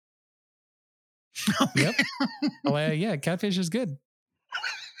 Yep. Well, yeah, catfish is good.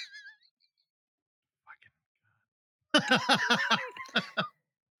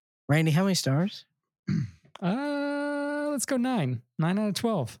 Randy, how many stars? Let's go 9 out of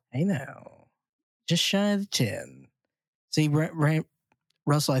 12. I know, just shy of 10. See,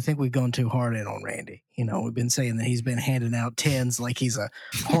 Russell, I think we've gone too hard in on Randy. You know, we've been saying that he's been handing out 10s like he's a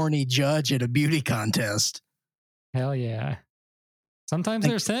horny judge at a beauty contest. Hell yeah. Sometimes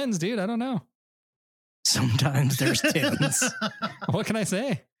there's 10s, dude. I don't know. Sometimes there's 10s. What can I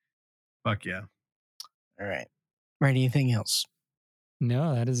say? Fuck yeah. All right. Randy, anything else?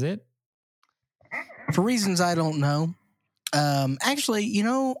 No, that is it. For reasons I don't know. Actually, you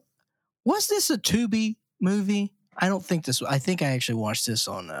know, was this a Tubi movie? I don't think this. I think I actually watched this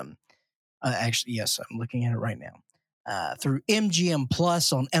on. Actually, yes, I'm looking at it right now. Through MGM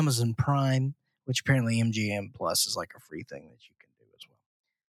Plus on Amazon Prime, which apparently MGM Plus is like a free thing that you can do as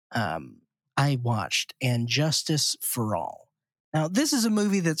well. I watched And Justice for All. Now, this is a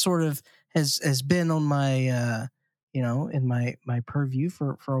movie that sort of has been on my you know, in my purview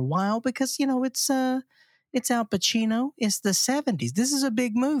for a while, because you know it's Al Pacino. It's the 70s. This is a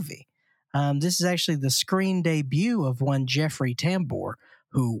big movie. This is actually the screen debut of one Jeffrey Tambor,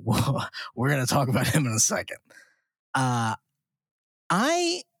 who we're going to talk about him in a second.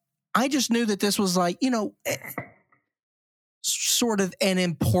 I just knew that this was like, you know, sort of an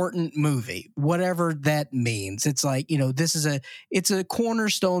important movie, whatever that means. It's like, you know, it's a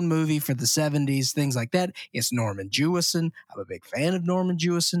cornerstone movie for the 70s, things like that. It's Norman Jewison. I'm a big fan of Norman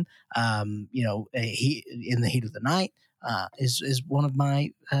Jewison. You know, he in The Heat of the Night. is one of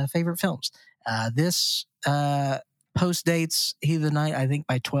my favorite films. This post dates Heat of the Night, I think,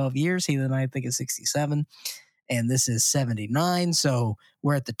 by 12 years. Heat of the Night, I think, is 67. And this is 79. So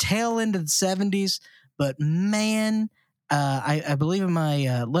we're at the tail end of the 70s. But man, I believe in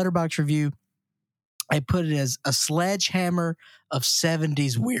my Letterboxd review, I put it as a sledgehammer of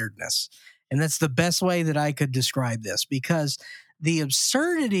 70s weirdness. And that's the best way that I could describe this, because the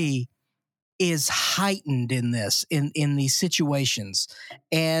absurdity is heightened in this, in these situations,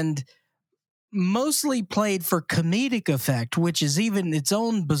 and mostly played for comedic effect, which is even its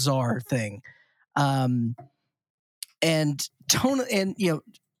own bizarre thing. And tone, and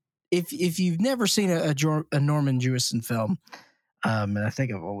if you've never seen a Norman Jewison film, and I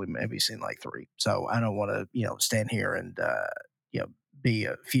think I've only maybe seen like 3, so I don't want to stand here and be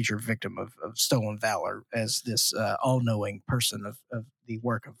a future victim of stolen valor as this all-knowing person of the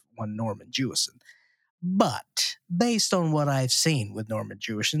work of one Norman Jewison. But based on what I've seen with Norman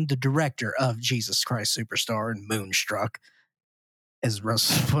Jewison, the director of Jesus Christ Superstar and Moonstruck, as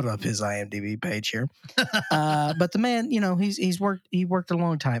Russ put up his IMDb page here. But the man, he worked a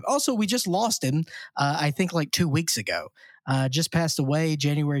long time. Also, we just lost him, I think like 2 weeks ago. Just passed away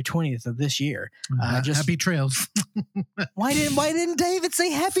January 20th of this year. Happy trails. Why didn't David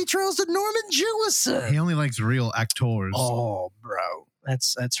say happy trails to Norman Jewison? He only likes real actors. Oh, bro.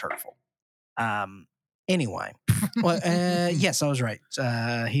 That's hurtful. Anyway. Well, yes, I was right.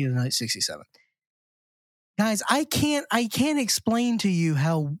 Heat of the Night 67. Guys, I can't explain to you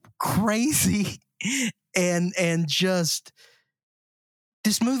how crazy and just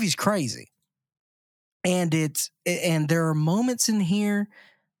this movie's crazy. And there are moments in here.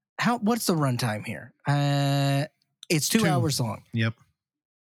 What's the runtime here? It's 2 hours long. Yep.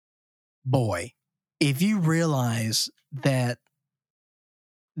 Boy, if you realize that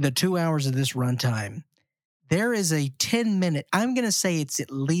the 2 hours of this runtime, there is a 10-minute, I'm going to say it's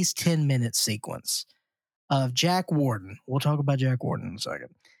at least 10-minute sequence of Jack Warden. We'll talk about Jack Warden in a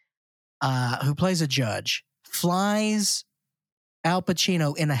second. Who plays a judge, flies Al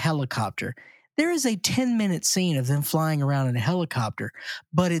Pacino in a helicopter. There is a 10-minute scene of them flying around in a helicopter,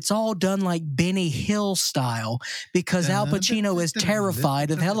 but it's all done like Benny Hill style because Al Pacino is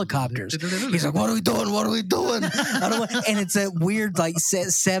terrified of helicopters. He's like, what are we doing? What are we doing? And it's that weird like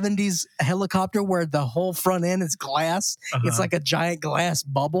 70s helicopter where the whole front end is glass. It's like a giant glass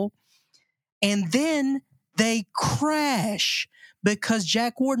bubble. And then they crash because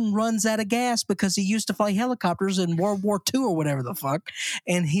Jack Warden runs out of gas because he used to fly helicopters in World War II or whatever the fuck.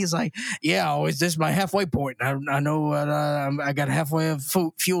 And he's like, yeah, this is my halfway point. I know I got halfway of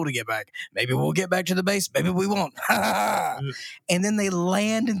fuel to get back. Maybe we'll get back to the base. Maybe we won't. And then they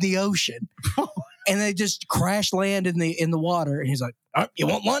land in the ocean and they just crash land in the water. And he's like, you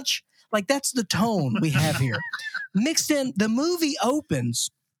want lunch? Like, that's the tone we have here. Mixed in, the movie opens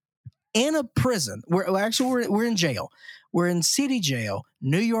in a prison. We're in jail. We're in city jail,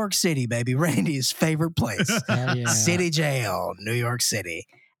 New York City, baby. Randy's favorite place. Yeah. City jail, New York City.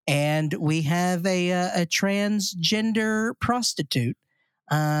 And we have a transgender prostitute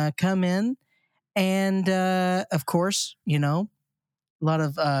come in. And, of course, a lot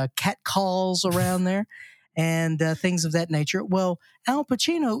of cat calls around there and things of that nature. Well, Al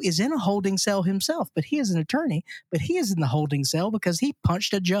Pacino is in a holding cell himself, but he is an attorney. But he is in the holding cell because he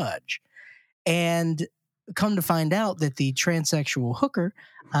punched a judge. And come to find out that the transsexual hooker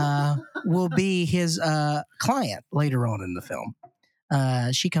will be his client later on in the film.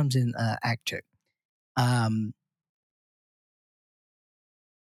 She comes in Act 2.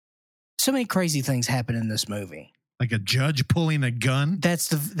 So many crazy things happen in this movie. Like a judge pulling a gun. That's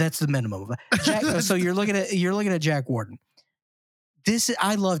the minimum. So you're looking at Jack Warden.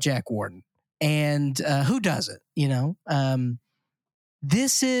 I love Jack Warden, and who doesn't?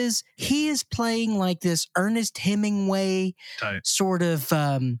 He is playing like this Ernest Hemingway sort of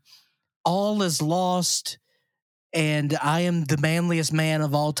all is lost and I am the manliest man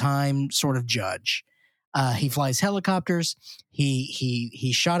of all time sort of judge. He flies helicopters.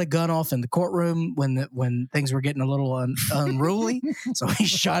 He shot a gun off in the courtroom when things were getting a little unruly. So he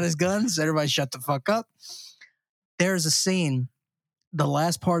shot his gun. So everybody shut the fuck up. There's a scene, the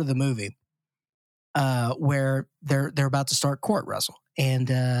last part of the movie, where they're about to start court, Russell, and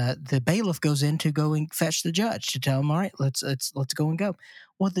the bailiff goes in to go and fetch the judge to tell him, all right, let's go and go.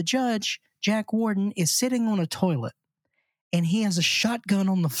 Well, the judge, Jack Warden, is sitting on a toilet, and he has a shotgun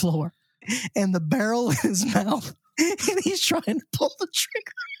on the floor, and the barrel in his mouth, and he's trying to pull the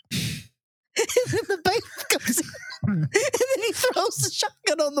trigger. And then the bailiff comes in, and then he throws the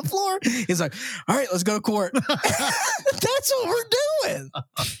shotgun on the floor. He's like, all right, let's go to court. That's what we're doing.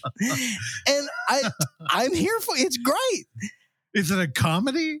 And I'm here for it's great. Is it a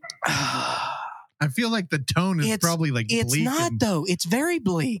comedy? I feel like the tone is probably like it's bleak. It's not, though. It's very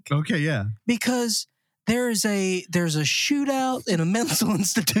bleak. Okay, yeah. Because there's a shootout in a mental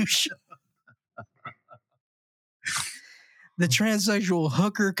institution. The transsexual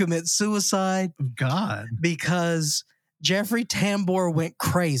hooker commits suicide. God. Because Jeffrey Tambor went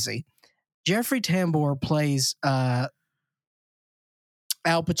crazy. Jeffrey Tambor plays Al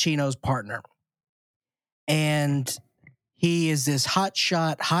Pacino's partner. And he is this hot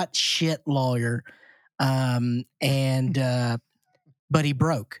shit lawyer. But he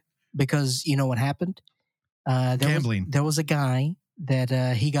broke because you know what happened? Gambling. There was a guy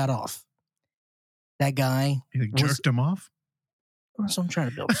that he got off. That guy jerked him off? So I'm trying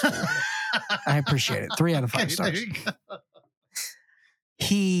to build a story. I appreciate it. 3 out of 5 stars.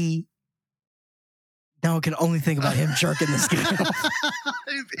 Now I can only think about him jerking this guy off.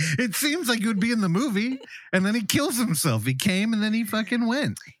 It seems like it would be in the movie, and then he kills himself. He came and then he fucking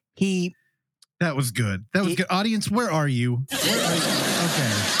went. That was good. That was good. Audience, where are you?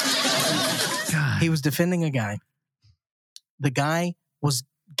 Okay. God. He was defending a guy. The guy was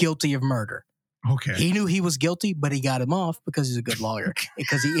guilty of murder. Okay. He knew he was guilty, but he got him off because he's a good lawyer.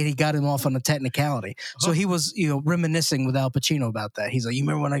 Because he got him off on a technicality. So he was, reminiscing with Al Pacino about that. He's like, "You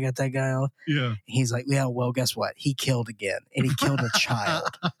remember when I got that guy off?" Yeah. He's like, "Yeah, well, guess what? He killed again, and he killed a child."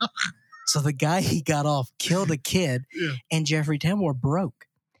 So the guy he got off killed a kid, and Jeffrey Tambor broke.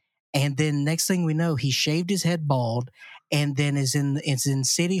 And then next thing we know, he shaved his head bald, and then is in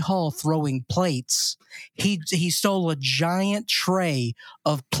City Hall throwing plates. He stole a giant tray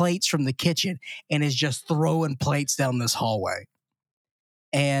of plates from the kitchen and is just throwing plates down this hallway.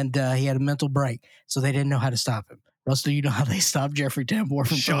 And he had a mental break, so they didn't know how to stop him. Russell, you know how they stopped Jeffrey Tambor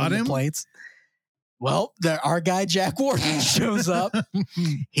from throwing the plates? Well, our guy Jack Warden shows up.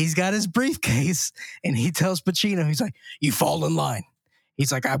 He's got his briefcase, and he tells Pacino, he's like, "You fall in line."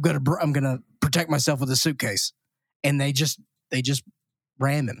 He's like, I'm gonna protect myself with a suitcase, and they just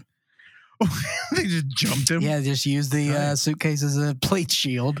ram him. They just jumped him. Yeah, just used the suitcase as a plate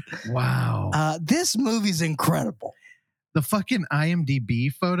shield. Wow, this movie's incredible. The fucking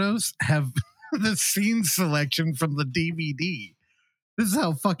IMDb photos have the scene selection from the DVD. This is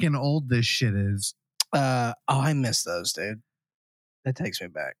how fucking old this shit is. I miss those, dude. That takes me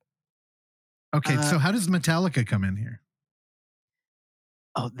back. Okay, so how does Metallica come in here?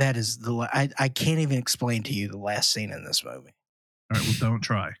 Oh, that is I can't even explain to you the last scene in this movie. All right, well, don't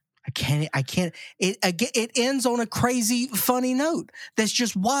try. I can't. It ends on a crazy, funny note that's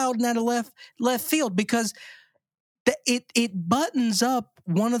just wild and out of left field because it buttons up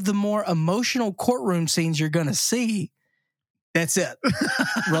one of the more emotional courtroom scenes you're going to see. That's it.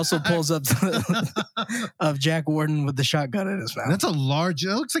 Russell pulls up of Jack Warden with the shotgun in his mouth. That's it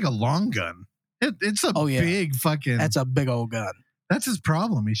looks like a long gun. It's a big fucking. That's a big old gun. That's his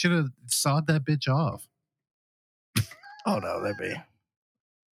problem. He should have sawed that bitch off. Oh no, that'd be.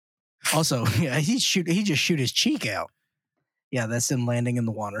 Also, yeah, he just shoot his cheek out. Yeah, that's him landing in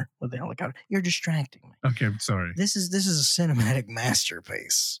the water with the helicopter. You're distracting me. Okay, I'm sorry. This is a cinematic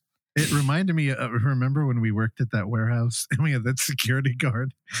masterpiece. It reminded me of, remember when we worked at that warehouse and we had that security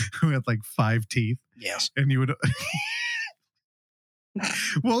guard who had like 5 teeth? Yes. And you would...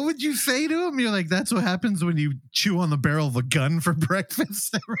 What would you say to him? You're like, that's what happens when you chew on the barrel of a gun for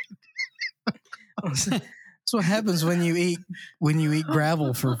breakfast. That's what happens when you eat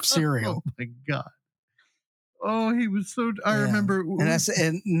gravel for cereal. Oh my God. Oh, he was so. I remember.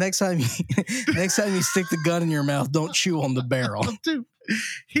 And next time you stick the gun in your mouth, don't chew on the barrel. Dude,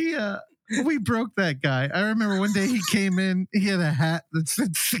 we broke that guy. I remember one day he came in. He had a hat that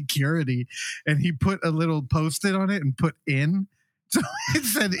said security, and he put a little Post-it on it and put in. So it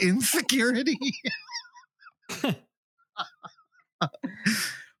said insecurity.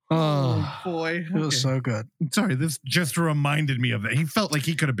 Oh boy, it was so good. Sorry, this just reminded me of that. He felt like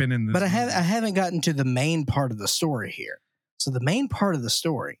he could have been in this. But I haven't gotten to the main part of the story here. So the main part of the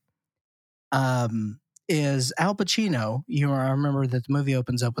story is Al Pacino. I remember that the movie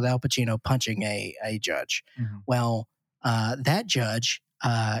opens up with Al Pacino punching a judge. Mm-hmm. Well, that judge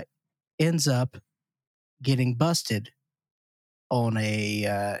ends up getting busted on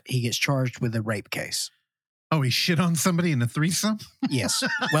he gets charged with a rape case. Oh, he shit on somebody in a threesome? Yes.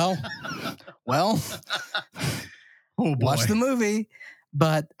 Well. Oh boy. Watch the movie.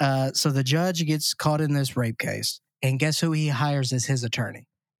 But so the judge gets caught in this rape case, and guess who he hires as his attorney?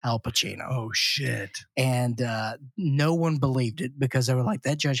 Al Pacino. Oh, shit. And no one believed it because they were like,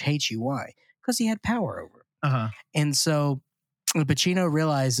 that judge hates you. Why? Because he had power over it. Uh-huh. And so Pacino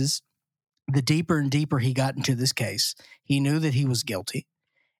realizes the deeper and deeper he got into this case, he knew that he was guilty.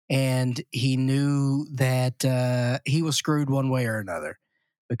 And he knew that he was screwed one way or another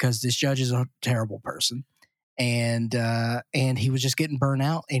because this judge is a terrible person. And he was just getting burnt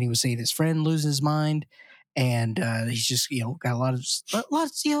out, and he was seeing his friend lose his mind. And he's just, got a lot of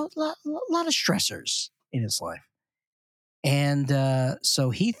stressors in his life. And so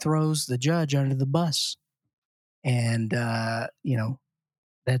he throws the judge under the bus. And,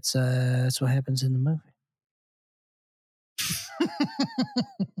 that's what happens in the movie.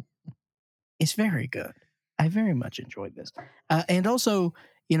 It's very good. I very much enjoyed this. And also,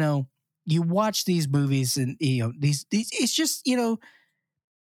 you watch these movies and, these it's just,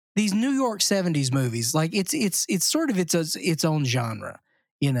 these New York 70s movies, like it's sort of its own genre,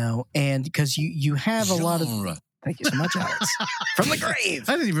 and because you have a lot of, thank you so much, Alex, from the grave.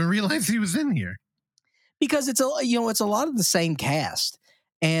 I didn't even realize he was in here. Because it's a lot of the same cast.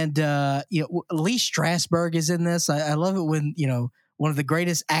 And, Lee Strasberg is in this. I love it when, one of the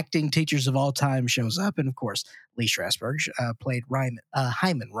greatest acting teachers of all time shows up. And of course, Lee Strasberg played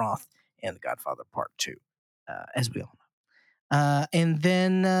Hyman Roth in The Godfather Part 2, as we all know. And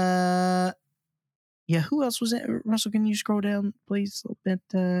then, who else was it? Russell, can you scroll down, please, a little bit?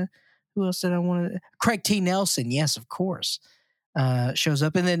 Who else did I want to? Craig T. Nelson, yes, of course, shows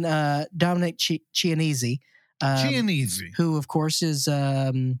up. And then Dominic Chianese. Who, of course, is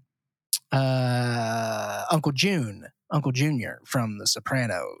Uncle Junior from The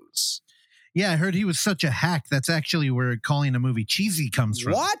Sopranos. Yeah, I heard he was such a hack. That's actually where calling a movie cheesy comes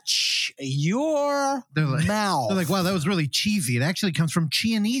from. Watch your mouth. They're like, wow, that was really cheesy. It actually comes from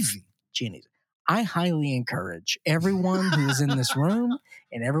Chianese. I highly encourage everyone who is in this room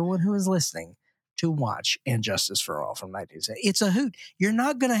and everyone who is listening to watch And Justice for All from 1970. It's a hoot. You're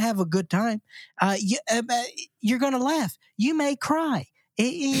not going to have a good time. You're going to laugh. You may cry.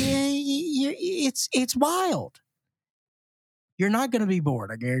 It's wild. You're not going to be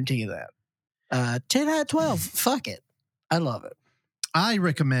bored. I guarantee you that. 10 out of 12. Fuck it. I love it. I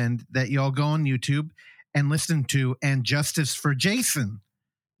recommend that y'all go on YouTube and listen to And Justice for Jason,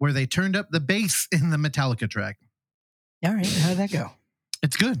 where they turned up the bass in the Metallica track. All right. How'd that go?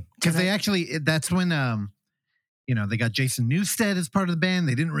 It's good because that's when, they got Jason Newsted as part of the band.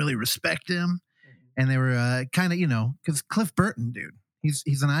 They didn't really respect him. And they were kind of, because Cliff Burton, dude,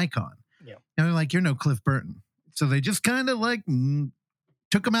 he's an icon. Yeah. And they're like, you're no Cliff Burton. So they just kind of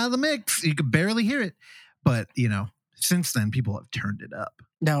took him out of the mix. You could barely hear it. But, since then, people have turned it up.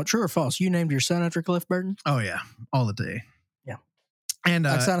 Now, true or false, you named your son after Cliff Burton? Oh, yeah. All the day. Yeah. And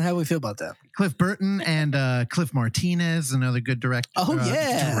that's not how we feel about that. Cliff Burton and Cliff Martinez, another good director. Oh,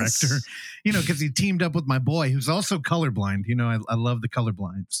 yes. Director. Because he teamed up with my boy, who's also colorblind. I love the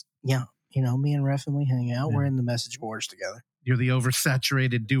colorblinds. Yeah. Me and Ref and we hang out. Yeah. We're in the message boards together. You're the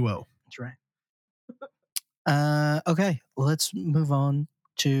oversaturated duo. That's right. Okay, let's move on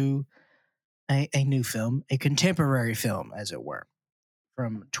to a new film, a contemporary film, as it were,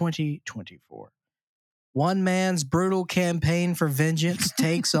 from 2024. One man's brutal campaign for vengeance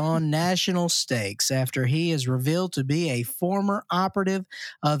takes on national stakes after he is revealed to be a former operative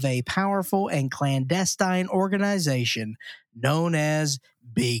of a powerful and clandestine organization known as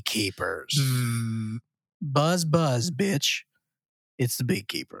Beekeepers. Buzz, bitch. It's the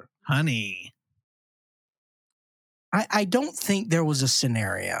Beekeeper. Honey. I don't think there was a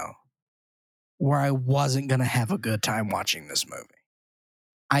scenario where I wasn't going to have a good time watching this movie.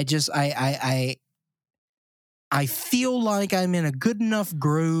 I feel like I'm in a good enough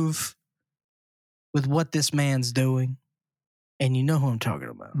groove with what this man's doing. And you know who I'm talking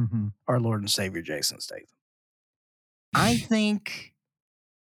about. Mm-hmm. Our Lord and Savior, Jason Statham. I think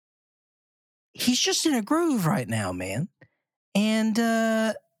he's just in a groove right now, man. And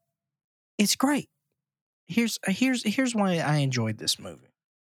it's great. Here's why I enjoyed this movie.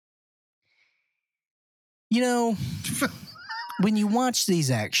 When you watch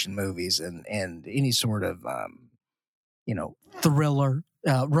these action movies and any sort of thriller,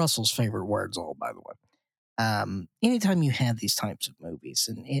 Russell's favorite words, all by the way. Anytime you have these types of movies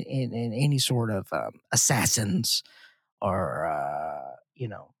and any sort of assassins or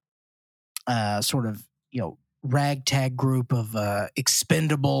sort of ragtag group of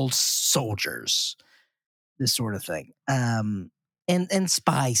expendable soldiers. This sort of thing. And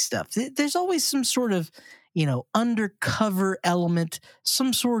spy stuff. There's always some sort of, undercover element,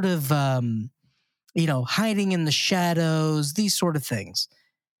 some sort of, hiding in the shadows, these sort of things.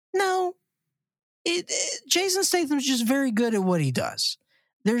 No, Jason Statham's just very good at what he does.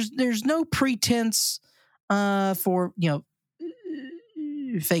 there's no pretense for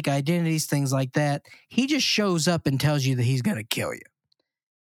fake identities, things like that. He just shows up and tells you that he's going to kill you.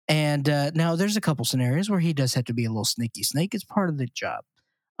 And now there's a couple scenarios where he does have to be a little sneaky snake. It's part of the job.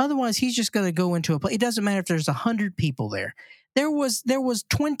 Otherwise, he's just going to go into a place. It doesn't matter if there's 100 people there. There was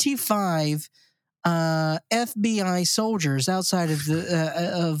 25 FBI soldiers outside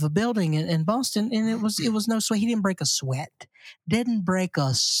of a building in Boston, and it was no sweat. He didn't break a sweat. Didn't break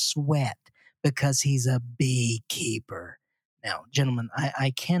a sweat because he's a beekeeper. Now, gentlemen,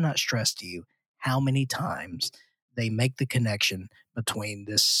 I cannot stress to you how many times they make the connection between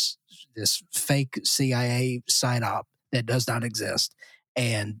this fake CIA side op that does not exist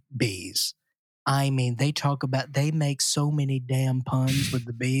and bees. I mean, they make so many damn puns with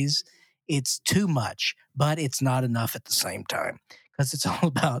the bees. It's too much, but it's not enough at the same time, because it's all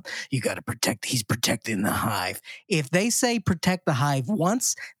about you got to protect. He's protecting the hive. If they say protect the hive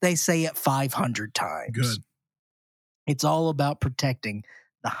once, they say it 500 times. Good. It's all about protecting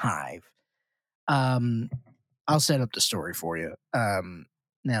the hive. I'll set up the story for you.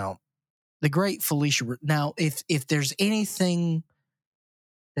 Now, the great Felicia. Now, if there's anything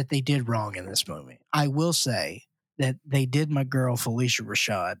that they did wrong in this movie, I will say that they did my girl Felicia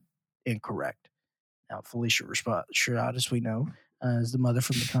Rashad incorrect. Now, Felicia Rashad, as we know, is the mother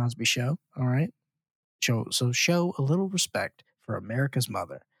from the Cosby Show. All right, so show a little respect for America's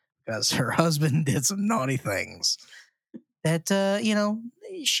mother, because her husband did some naughty things that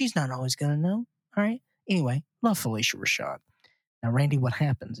she's not always gonna know. All right. Anyway, love Felicia Rashad. Now, Randy, what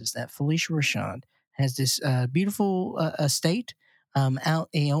happens is that Felicia Rashad has this beautiful estate out,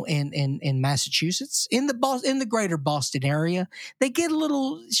 in Massachusetts, in the greater Boston area. They get a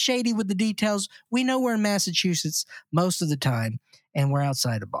little shady with the details. We know we're in Massachusetts most of the time, and we're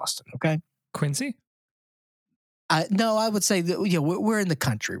outside of Boston. Okay, Quincy? No, I would say that we're in the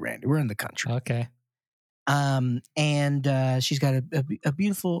country, Randy. We're in the country. Okay. And she's got a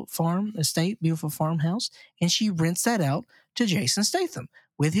beautiful farm estate, beautiful farmhouse, and she rents that out to Jason Statham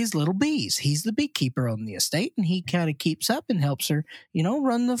with his little bees. He's the beekeeper on the estate, and he kind of keeps up and helps her,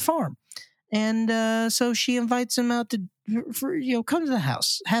 run the farm. And so she invites him out to come to the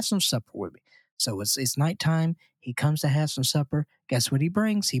house, have some supper with me. So it's nighttime. He comes to have some supper. Guess what he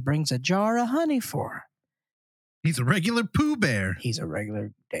brings? He brings a jar of honey for her. He's a regular Pooh Bear. He's a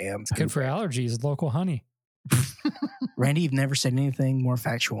regular damn It's good for allergies, local honey. Randy, you've never said anything more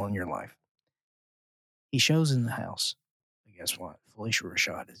factual in your life. He shows in the house. And guess what? Felicia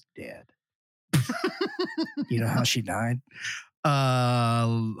Rashad is dead. You know how she died?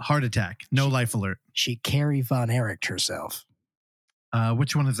 Heart attack. No life alert. She Carrie Von Eriched herself.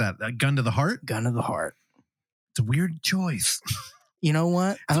 Which one is that? Gun to the heart? Gun to the heart. It's a weird choice. You know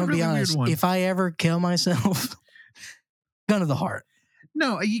what? I'm going to be honest. If I ever kill myself, gun to the heart.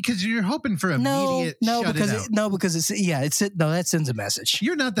 No, because you're hoping for immediate that sends a message.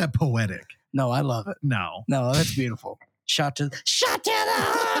 You're not that poetic. No, I love it. No, that's beautiful. Shot to the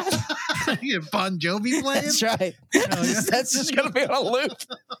heart. You have Bon Jovi playing? That's right. That's just going to be on a loop.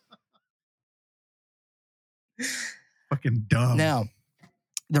 Fucking dumb. Now,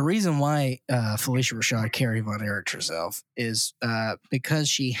 the reason why Felicia Rashad Carrie Von Eriched herself is because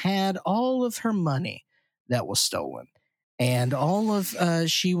she had all of her money that was stolen. And all of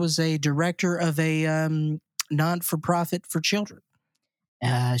she was a director of a non-for-profit for children.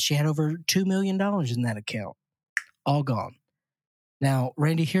 She had over $2 million in that account, all gone. Now,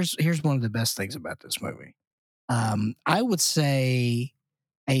 Randy, here's one of the best things about this movie. I would say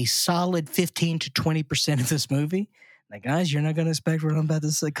a solid 15 to 20% of this movie. Now, guys, you're not going to expect what I'm about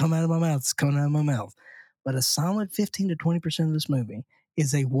to say come out of my mouth. It's coming out of my mouth. But a solid 15 to 20% of this movie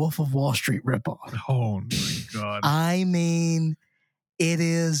is a Wolf of Wall Street ripoff. Oh, my God. I mean, it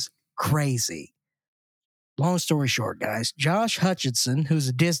is crazy. Long story short, guys, Josh Hutcherson, who's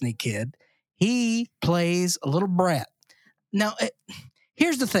a Disney kid, he plays a little brat. Now,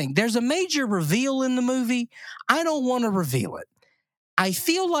 here's the thing. There's a major reveal in the movie. I don't want to reveal it. I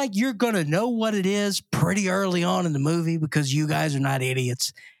feel like you're going to know what it is pretty early on in the movie because you guys are not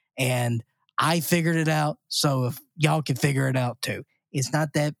idiots. And I figured it out. So if y'all can figure it out too. It's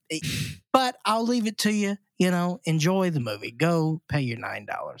not that, but I'll leave it to you. Enjoy the movie. Go pay your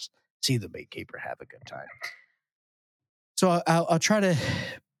 $9. See the Beekeeper. Have a good time. So I'll try to,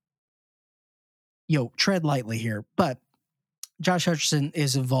 tread lightly here. But Josh Hutcherson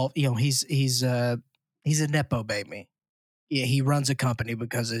is involved. He's a nepo baby. Yeah, he runs a company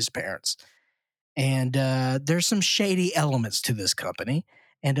because of his parents, and there's some shady elements to this company.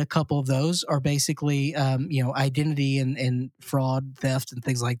 And a couple of those are basically, identity and fraud, theft, and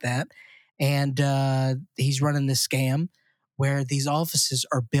things like that. And he's running this scam where these offices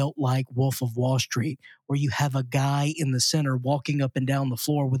are built like Wolf of Wall Street, where you have a guy in the center walking up and down the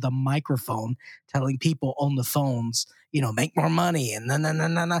floor with a microphone telling people on the phones, make more money and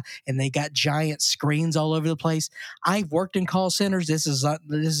and they got giant screens all over the place. I've worked in call centers. This is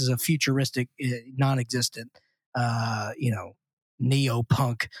a futuristic, non-existent,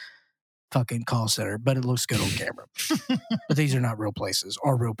 neo-punk fucking call center, but it looks good on camera. But these are not real places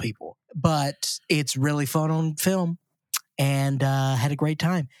or real people. But it's really fun on film, and had a great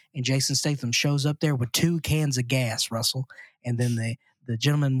time. And Jason Statham shows up there with 2 cans of gas, Russell. And then the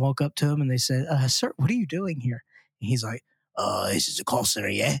gentleman woke up to him and they said, "Sir, what are you doing here?" And he's like, "This is a call center,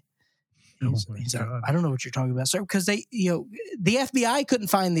 yeah." He's like, "I don't know what you're talking about, sir," because the FBI couldn't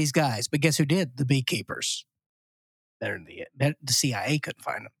find these guys, but guess who did? The Beekeepers. The CIA couldn't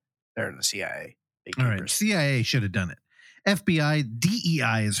find them. They're in the CIA. All right, CIA should have done it. FBI,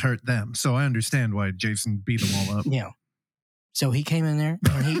 DEI has hurt them, so I understand why Jason beat them all up. Yeah. So he came in there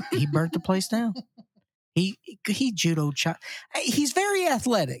and he burnt the place down. He judo chop. He's very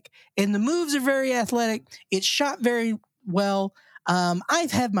athletic, and the moves are very athletic. It's shot very well.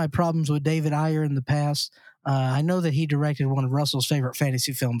 I've had my problems with David Ayer in the past. I know that he directed one of Russell's favorite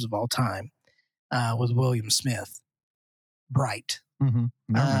fantasy films of all time, with William Smith, Bright. Mm-hmm.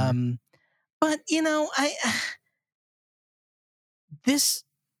 But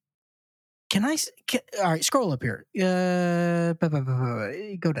all right, scroll up here. Go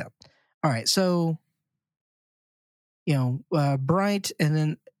down. All right, so Bright, and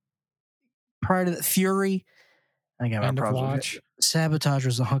then prior to that, Fury. I got my problems with it. Sabotage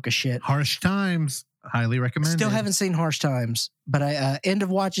was a hunk of shit. Harsh Times, highly recommended. Still haven't seen Harsh Times, but End of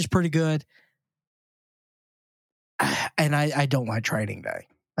Watch is pretty good. And I don't like Training Day.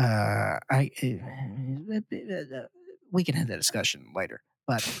 We can have that discussion later,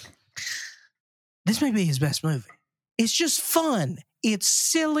 but this may be his best movie. It's just fun. It's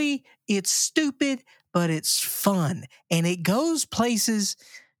silly. It's stupid, but it's fun. And it goes places.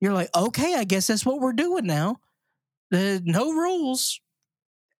 You're like, okay, I guess that's what we're doing now. No rules.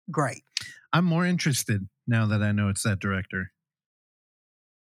 Great. I'm more interested now that I know it's that director.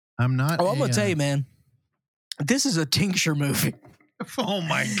 I'm not. I'm going to tell you, man. This is a tincture movie. Oh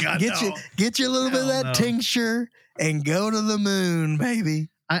my God! Get you a little bit of that tincture and go to the moon, baby.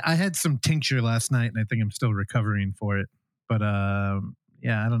 I had some tincture last night, and I think I'm still recovering for it. But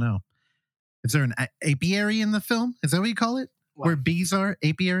yeah, I don't know. Is there an apiary in the film? Is that what you call it? What? Where bees are?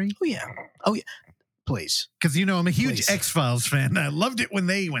 Apiary? Oh yeah. Please, because I'm a huge X-Files fan. I loved it when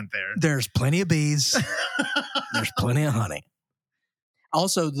they went there. There's plenty of bees. There's plenty of honey.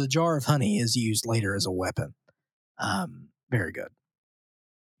 Also, the jar of honey is used later as a weapon. Very good.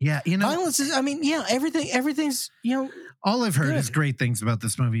 Yeah, violence is. Everything's. All I've heard is great things about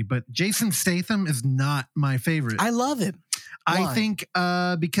this movie, but Jason Statham is not my favorite. I love him. Why? I think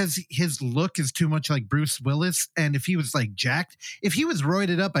because his look is too much like Bruce Willis, and if he was like jacked, if he was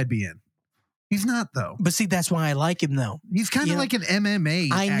roided up, I'd be in. He's not though. But see, that's why I like him though. He's kind of like an MMA.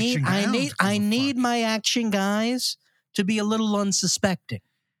 I need my action guys to be a little unsuspecting.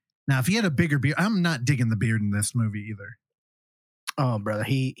 Now, if he had a bigger beard, I'm not digging the beard in this movie either. Oh, brother,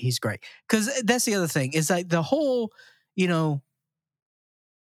 he's great. Because that's the other thing. Is like the whole, theme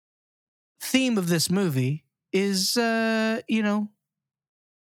of this movie is,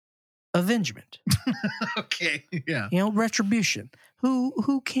 avengement. Okay, yeah. Retribution.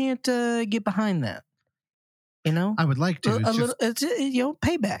 Who can't get behind that? I would like to. It's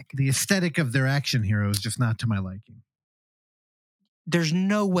payback. The aesthetic of their action hero is just not to my liking. There's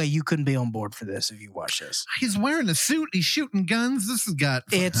no way you couldn't be on board for this if you watch this. He's wearing a suit. He's shooting guns. This has got.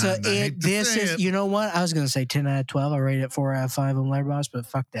 You know what? I was going to say 10 out of 12. I rated it 4 out of 5 on Letterboxd, but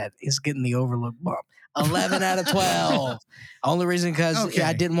fuck that. It's getting the overlook bump. 11 out of 12. Only reason because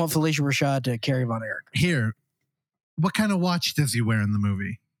I didn't want Felicia Rashad to carry Von Erich. Here, what kind of watch does he wear in the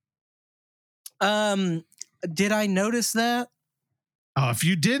movie? Did I notice that? Oh, if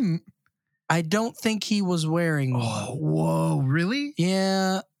you didn't. I don't think he was wearing one. Oh, whoa, really?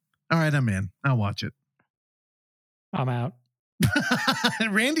 Yeah. All right, I'm in. I'll watch it. I'm out.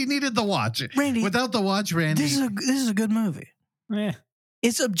 Randy needed the watch. Randy, without the watch, Randy. This is a good movie. Yeah.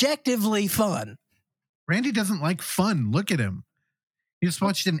 It's objectively fun. Randy doesn't like fun. Look at him. He just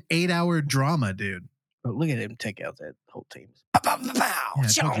watched an 8-hour drama, dude. But look at him take out that whole team.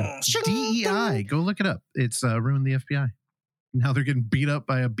 DEI. Go look it up. It's ruined the FBI. Now they're getting beat up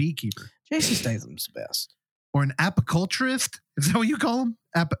by a beekeeper. Jason Statham's the best. Or an apiculturist. Is that what you call him?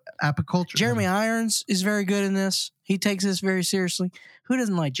 Apiculturist. Jeremy Irons is very good in this. He takes this very seriously. Who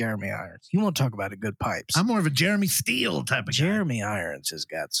doesn't like Jeremy Irons? You want to talk about a good pipes. I'm more of a Jeremy Steele type of guy. Jeremy Irons has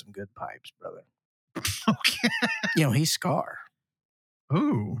got some good pipes, brother. Okay. You know, he's Scar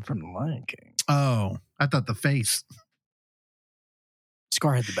Ooh. from The Lion King. Oh, I thought the face.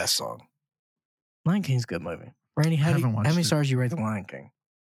 Scar had the best song. Lion King's a good movie. Randy, how many stars you rate The Lion King?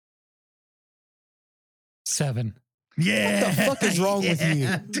 7. Yeah. What the fuck is wrong with you?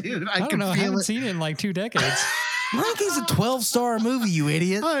 Dude, I don't know. I haven't seen it in like 2 decades. Lion King's a 12-star movie, you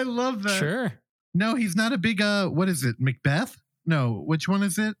idiot. I love that. Sure. No, he's not a big, what is it? Macbeth? No, which one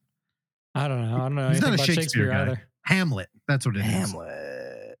is it? I don't know. I don't know He's anything not a about Shakespeare guy. either. Hamlet. That's what it is.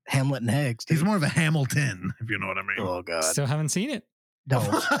 Hamlet and Eggs. Dude. He's more of a Hamilton, if you know what I mean. Oh, God. Still haven't seen it. Don't.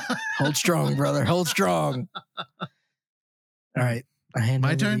 Hold strong, brother. Hold strong. All right. I hand My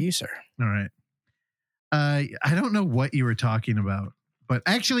over turn? to you, sir. All right. I don't know what you were talking about, but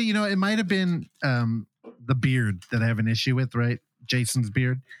actually, you know, it might have been the beard that I have an issue with, right? Jason's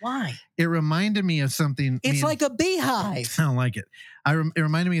beard. Why? It reminded me of something. It's like a beehive. I don't like it. It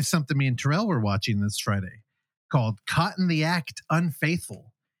reminded me of something me and Terrell were watching this Friday called Caught in the Act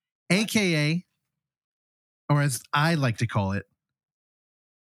Unfaithful, AKA, or as I like to call it,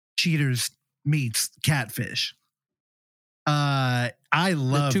 Cheaters meets Catfish. I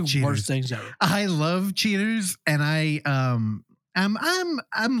love the two Cheaters. worst things ever. I love Cheaters, and I'm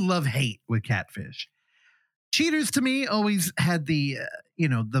love hate with Catfish. Cheaters to me always had the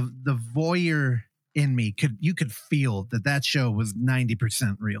the voyeur in me. You could feel that show was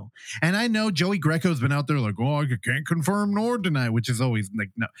 90% real. And I know Joey Greco's been out there like, oh, I can't confirm nor deny, which is always like,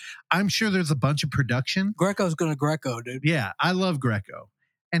 no. I'm sure there's a bunch of production. Greco's gonna Greco, dude. Yeah, I love Greco.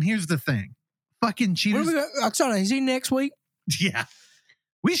 And here's the thing, fucking Cheaters. Oksana, is he next week? Yeah.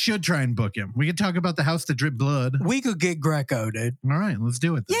 We should try and book him. We could talk about the house that dripped blood. We could get Greco, dude. All right, let's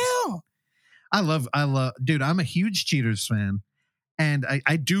do it then. Yeah. I love, dude, I'm a huge Cheaters fan. And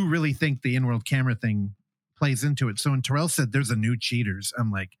I do really think the in-world camera thing plays into it. So when Terrell said there's a new Cheaters,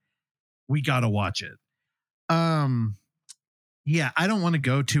 I'm like, we got to watch it. Yeah, I don't want to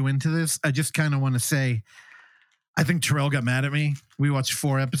go too into this. I just kind of want to say, I think Terrell got mad at me. We watched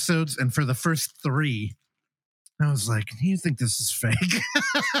 4 episodes, and for the first 3, I was like, do you think this is fake?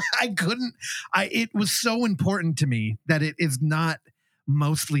 It was so important to me that it is not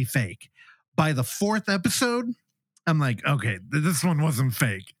mostly fake. By the 4th episode, I'm like, okay, this one wasn't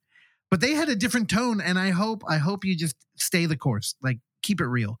fake. But they had a different tone, and I hope you just stay the course. Like, keep it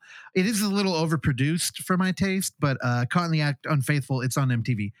real. It is a little overproduced for my taste, but Caught in the Act Unfaithful, it's on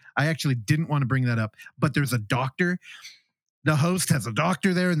MTV. I actually didn't want to bring that up, but there's a doctor. The host has a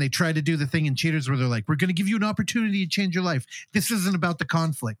doctor there, and they try to do the thing in Cheaters where they're like, we're going to give you an opportunity to change your life. This isn't about the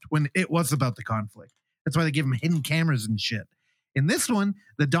conflict, when it was about the conflict. That's why they give them hidden cameras and shit. In this one,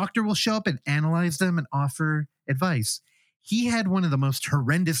 the doctor will show up and analyze them and offer advice. He had one of the most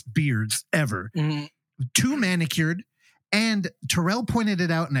horrendous beards ever. Mm-hmm. Too manicured. And Terrell pointed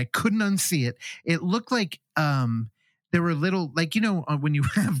it out, and I couldn't unsee it. It looked like there were little, like, you know, when you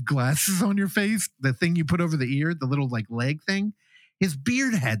have glasses on your face, the thing you put over the ear, the little like leg thing, his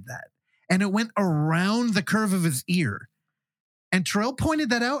beard had that. And it went around the curve of his ear. And Terrell pointed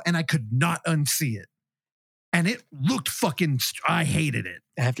that out, and I could not unsee it. And it looked fucking, I hated it.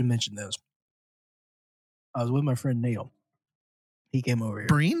 I have to mention those. I was with my friend Neil. He came over here.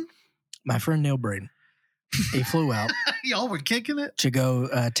 Breen? My friend Neil Breen. He flew out. Y'all were kicking it? To go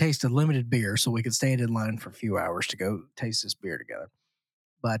taste a limited beer so we could stand in line for a few hours to go taste this beer together.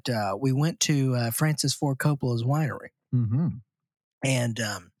 But we went to Francis Ford Coppola's winery. Mm-hmm. And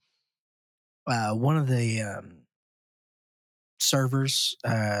one of the servers,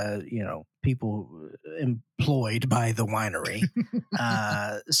 people employed by the winery,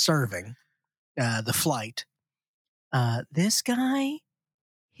 serving the flight. This guy,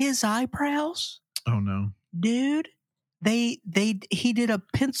 his eyebrows. Oh no, dude! He did a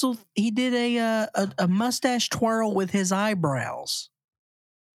pencil. He did a mustache twirl with his eyebrows.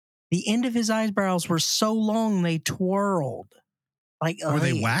 The end of his eyebrows were so long they twirled. Like were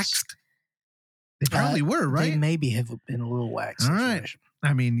they waxed? They probably were, right? They maybe have been a little waxed. All right.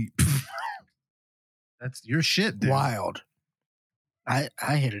 I mean, that's your shit, dude. Wild. I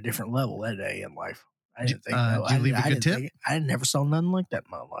hit a different level that day in life. I didn't think. Did you leave a good tip? I never saw nothing like that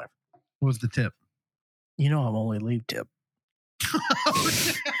in my life. What was the tip? You know, I'm only leave tip.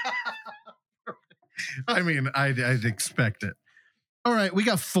 I mean, I'd expect it. All right, we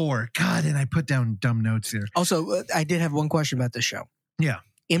got 4. God, and I put down dumb notes here. Also, I did have one question about this show. Yeah.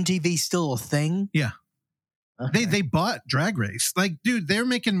 MTV still a thing? Yeah. Okay. They bought Drag Race. Like, dude, they're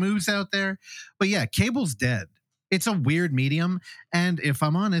making moves out there. But yeah, cable's dead. It's a weird medium. And if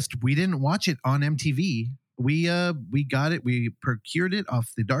I'm honest, we didn't watch it on MTV. We got it. We procured it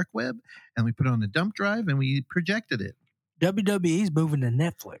off the dark web, and we put it on a dump drive, and we projected it. WWE's moving to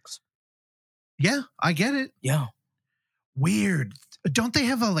Netflix. Yeah, I get it. Yeah. Weird. Don't they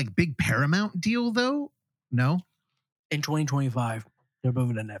have a like big Paramount deal though? No. In 2025, they're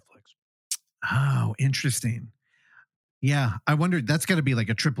moving to Netflix. Oh, interesting. Yeah, I wondered. That's got to be like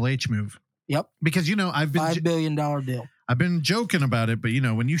a Triple H move. Yep. Because I've been $5 billion deal. I've been joking about it, but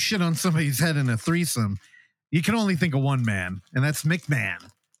when you shit on somebody's head in a threesome, you can only think of one man, and that's McMahon.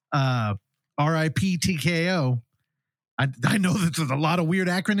 R.I.P. TKO. I know that there's a lot of weird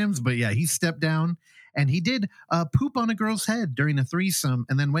acronyms, but yeah, he stepped down and he did poop on a girl's head during a threesome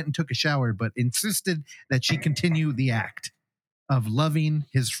and then went and took a shower, but insisted that she continue the act of loving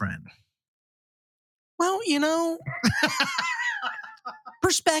his friend. Well,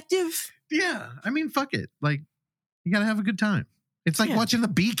 perspective. Yeah, I mean, fuck it. Like, you gotta have a good time. It's like watching The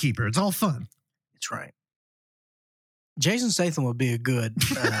Beekeeper. It's all fun. That's right. Jason Statham would be a good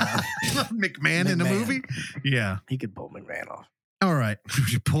McMahon in a movie. Yeah, he could pull McMahon off. All right,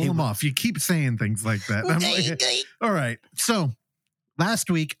 you pull him off. You keep saying things like that. All right. So last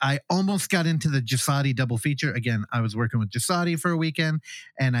week, I almost got into the Jasadi double feature. Again, I was working with Jasadi for a weekend,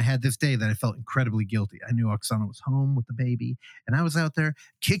 and I had this day that I felt incredibly guilty. I knew Oksana was home with the baby, and I was out there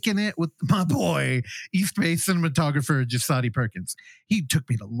kicking it with my boy, East Bay cinematographer Jasadi Perkins. He took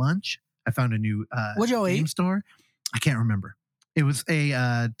me to lunch. I found a new game store. I can't remember. It was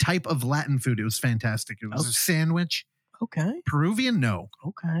a type of Latin food. It was fantastic. It was a sandwich. Okay. Peruvian? No.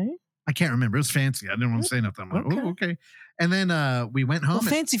 Okay. I can't remember. It was fancy. I didn't want to say nothing. I'm like, okay. And then we went home. Well,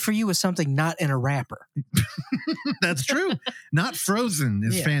 fancy for you is something not in a wrapper. That's true. Not frozen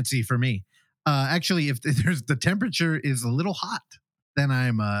is fancy for me. Actually, if there's the temperature is a little hot, then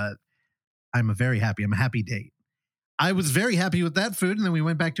I'm very happy. I'm a happy date. I was very happy with that food, and then we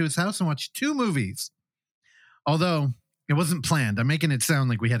went back to his house and watched 2 movies. Although it wasn't planned. I'm making it sound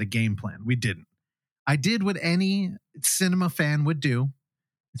like we had a game plan. We didn't. I did what any cinema fan would do,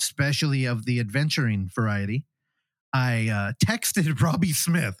 especially of the adventuring variety. I texted Robbie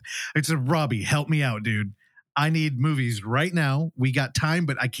Smith. I said, Robbie, help me out, dude. I need movies right now. We got time,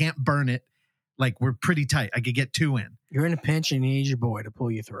 but I can't burn it. Like, we're pretty tight. I could get 2 in. You're in a pinch and you need your boy to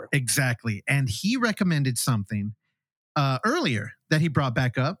pull you through. Exactly. And he recommended something earlier that he brought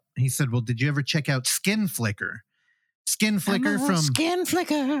back up. He said, well, did you ever check out Skin Flicker? Skin Flicker from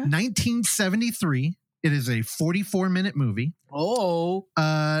 1973. It is a 44-minute movie. Oh.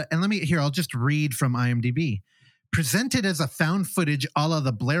 And I'll just read from IMDb. Presented as a found footage a la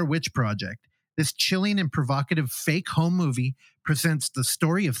the Blair Witch Project, this chilling and provocative fake home movie presents the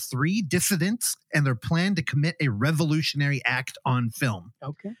story of 3 dissidents and their plan to commit a revolutionary act on film.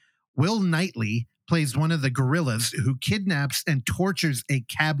 Okay. Will Knightley plays one of the guerrillas who kidnaps and tortures a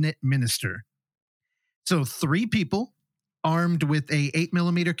cabinet minister. So 3 people armed with a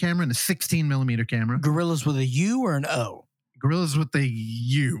 8mm camera and a 16mm camera. Gorillas with a U or an O? Gorillas with a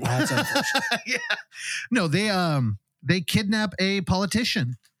U. That's unfortunate. Yeah. No, they kidnap a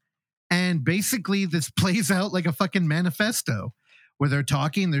politician. And basically this plays out like a fucking manifesto where they're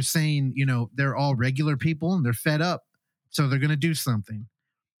talking, they're saying, they're all regular people and they're fed up. So they're going to do something.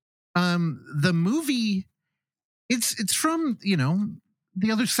 The movie, it's from,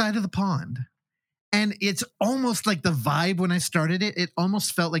 the other side of the pond. And it's almost like the vibe when I started it, it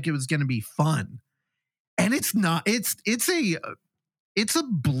almost felt like it was going to be fun. And it's not. It's a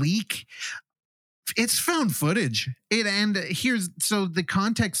bleak. It's found footage. So the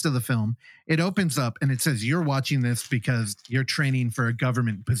context of the film, it opens up and it says you're watching this because you're training for a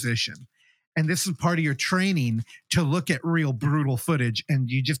government position. And this is part of your training to look at real brutal footage. And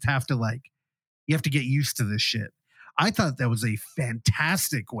you just have to you have to get used to this shit. I thought that was a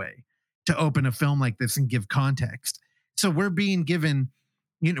fantastic way to open a film like this and give context. So we're being given,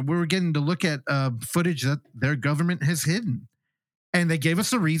 we're getting to look at footage that their government has hidden, and they gave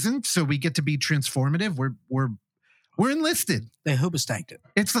us a reason, so we get to be transformative. We're enlisted. They hoobastanked it.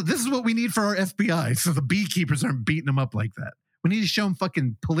 This is what we need for our FBI, so the beekeepers aren't beating them up like that. We need to show them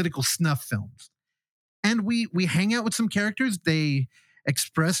fucking political snuff films, and we hang out with some characters. They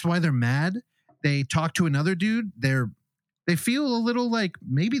express why they're mad. They talk to another dude. They feel a little like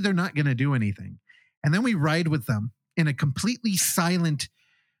maybe they're not going to do anything. And then we ride with them in a completely silent,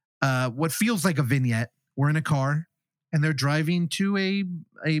 what feels like a vignette. We're in a car and they're driving to a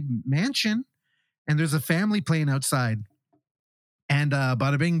mansion and there's a family playing outside. And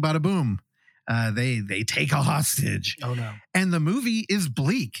bada bing, bada boom, they take a hostage. Oh, no. And the movie is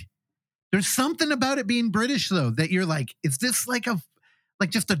bleak. There's something about it being British, though, that you're like, is this like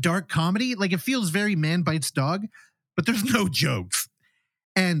just a dark comedy? Like, it feels very Man Bites Dog. But there's no jokes.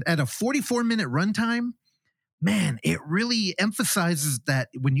 And at a 44-minute runtime, man, it really emphasizes that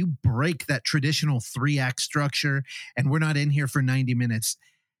when you break that traditional 3-act structure and we're not in here for 90 minutes,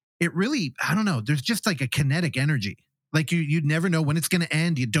 it really, I don't know, there's just like a kinetic energy. Like you'd never know when it's going to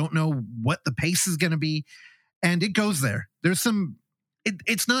end. You don't know what the pace is going to be. And it goes there. There's some,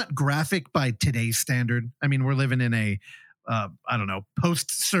 it's not graphic by today's standard. I mean, we're living in a, I don't know,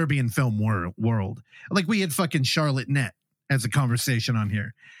 post-Serbian film world. Like we had fucking Charlotte Nett as a conversation on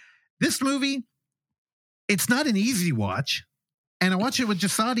here. This movie, it's not an easy watch. And I watch it with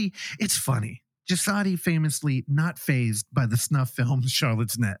Jasadi. It's funny. Jasadi famously not fazed by the snuff film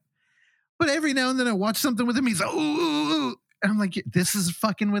Charlotte's Net. But every now and then I watch something with him. He's like, ooh. And I'm like, this is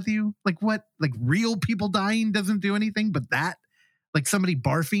fucking with you? Like what? Like real people dying doesn't do anything, but that? Like somebody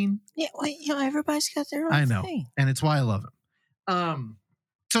barfing? Yeah, well, everybody's got their own thing. I know. And it's why I love him.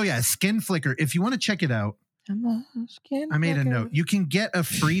 So yeah, Skin Flicker. If you want to check it out, I made a note. You can get a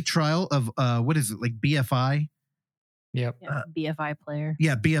free trial of what is it, like BFI? Yep. BFI player.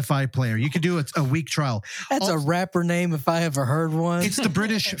 Yeah, BFI player. You could do a week trial. That's a rapper name if I ever heard one. It's the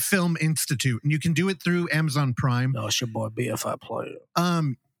British Film Institute, and you can do it through Amazon Prime. No, it's your boy BFI player.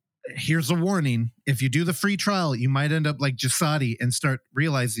 Here's a warning. If you do the free trial, you might end up like Jasadi and start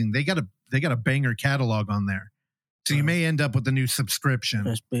realizing they got a banger catalog on there. So you may end up with a new subscription.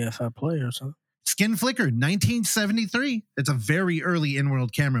 That's BFI players, huh? Skin Flicker, 1973. It's a very early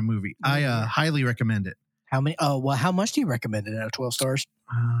in-world camera movie. I highly recommend it. How many? Oh, well, how much do you recommend it out of 12 stars?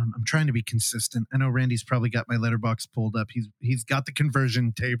 I'm trying to be consistent. I know Randy's probably got my letterbox pulled up. He's got the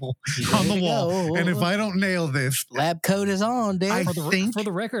conversion table on the wall. And if I don't nail this, lab coat is on, dude. For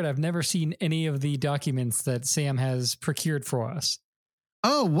the record, I've never seen any of the documents that Sam has procured for us.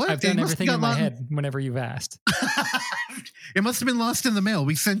 Oh, what? I've done everything in my head whenever you've asked. It must have been lost in the mail.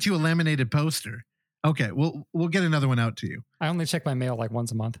 We sent you a laminated poster. Okay, we'll get another one out to you. I only check my mail like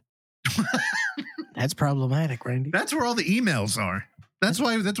once a month. That's problematic, Randy. That's where all the emails are. That's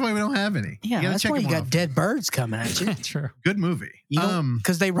why we don't have any. Yeah, that's why you got dead birds coming at you. True. Good movie.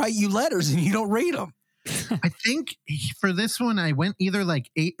 Because they write you letters and you don't read them. I think for this one, I went either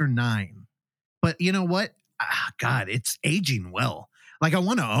like 8 or 9. But you know what? God, it's aging well. Like I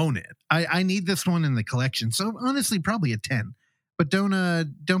want to own it. I need this one in the collection. So honestly, probably a 10. But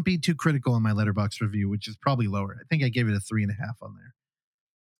don't be too critical on my Letterboxd review, which is probably lower. I think I gave it a 3.5 on there.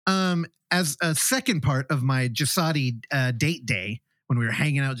 As a second part of my Jasadi date day, when we were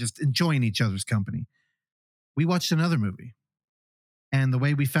hanging out, just enjoying each other's company, we watched another movie. And the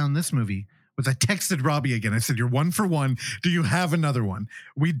way we found this movie was I texted Robbie again. I said, "You're 1 for 1. Do you have another one?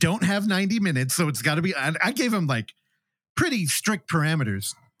 We don't have 90 minutes, so it's got to be." I gave him like pretty strict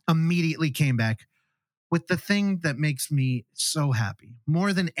parameters. Immediately came back with the thing that makes me so happy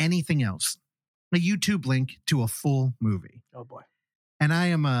more than anything else: a YouTube link to a full movie. Oh boy. And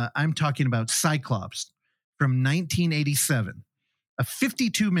I'm talking about Cyclops from 1987, a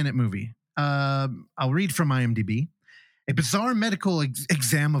 52-minute movie. I'll read from IMDb. A bizarre medical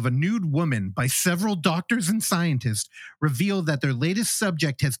exam of a nude woman by several doctors and scientists revealed that their latest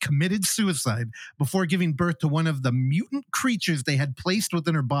subject has committed suicide before giving birth to one of the mutant creatures they had placed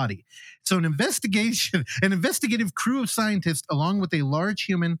within her body. So an investigative crew of scientists, along with a large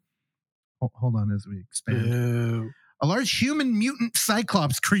human, hold on as we expand. A large human mutant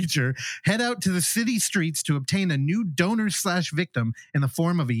Cyclops creature head out to the city streets to obtain a new donor/victim in the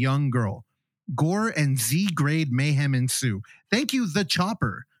form of a young girl. Gore and Z-grade mayhem ensue. Thank you, The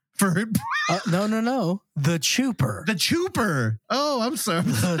Chopper, for no. The Chooper. The Chooper. Oh, I'm sorry.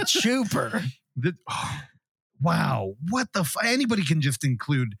 The Chooper. Wow. What the anybody can just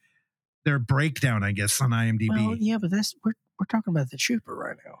include their breakdown, I guess, on IMDb. Well, yeah, but we're talking about The Chooper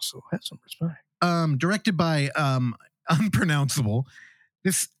right now, so have some respect. Directed by unpronounceable.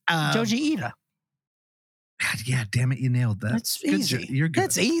 This Joji Ito. Yeah, damn it, you nailed that. That's easy. You're good.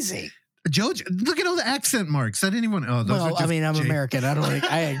 That's easy. Joji, look at all the accent marks. I didn't even. Oh, those well, are just I'm American.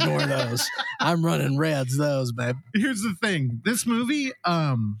 I ignore those. I'm running reds. Those, babe. Here's the thing. This movie,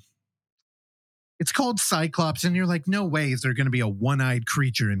 it's called Cyclops, and you're like, no way is there going to be a one-eyed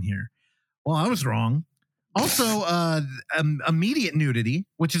creature in here. Well, I was wrong. Also, immediate nudity,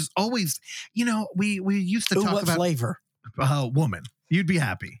 which is always, we used to talk what about flavor. Woman. You'd be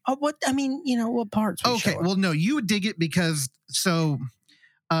happy. Oh, what parts? Okay, well, no, you would dig it because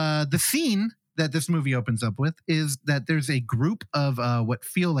the scene that this movie opens up with is that there's a group of what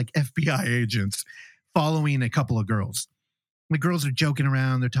feel like FBI agents following a couple of girls. The girls are joking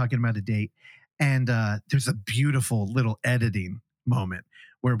around. They're talking about a date. And there's a beautiful little editing moment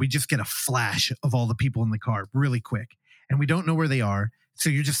where we just get a flash of all the people in the car really quick. And we don't know where they are. So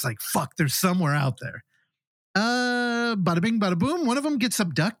you're just like, fuck, they're somewhere out there. Bada bing, bada boom. One of them gets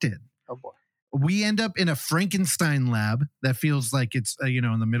abducted. Oh, boy. We end up in a Frankenstein lab that feels like it's,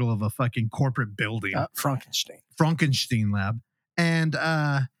 in the middle of a fucking corporate building. Frankenstein lab. And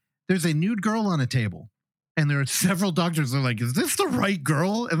there's a nude girl on a table, and there are several doctors. They're like, "Is this the right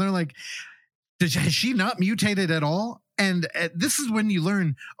girl?" And they're like, "Has she not mutated at all?" And this is when you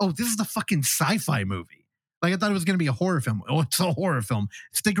learn, oh, this is the fucking sci-fi movie. Like I thought it was going to be a horror film. Oh, it's a horror film.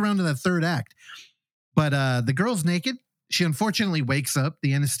 Stick around to that third act. But the girl's naked. She unfortunately wakes up.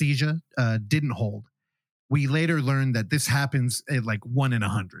 The anesthesia didn't hold. We later learned that this happens at like 1 in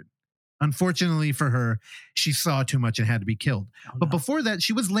 100. Unfortunately for her, she saw too much and had to be killed. Oh, But no. before that,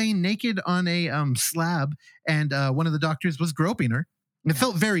 she was laying naked on a slab, and one of the doctors was groping her. It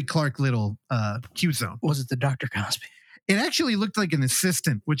felt very Clark Little Q-Zone. Was it the Dr. Cosby? It actually looked like an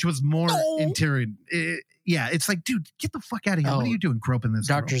assistant, which was more interior. Yeah, it's like, dude, get the fuck out of here. What are you doing groping this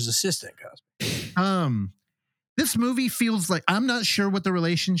doctor's assistant Cosby? girl? This movie feels like, I'm not sure what the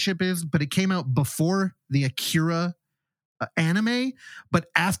relationship is, but it came out before the Akira anime, but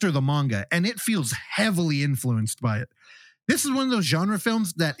after the manga, and it feels heavily influenced by it. This is one of those genre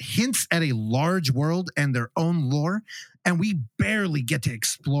films that hints at a large world and their own lore, and we barely get to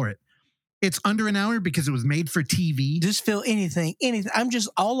explore it. It's under an hour because it was made for TV. Just feel anything.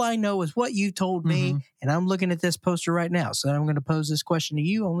 All I know is what you told me, and I'm looking at this poster right now. So I'm going to pose this question to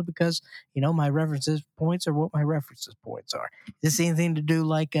you only because, my references points are what my references points are. Is this anything to do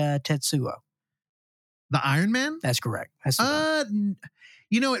like Tetsuo? The Iron Man? That's correct. That's the one.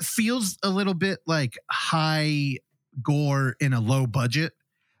 It feels a little bit like high gore in a low budget,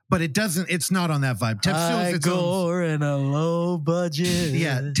 but it's not on that vibe. High gore and a low budget.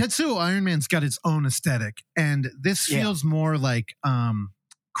 Yeah, Tetsuo Iron Man's got its own aesthetic, and this feels more like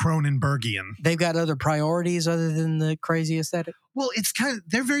Cronenbergian. They've got other priorities other than the crazy aesthetic. Well, it's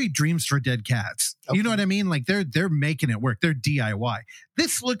they're very Dreams for Dead Cats. Okay. You know what I mean? Like they're making it work. They're DIY.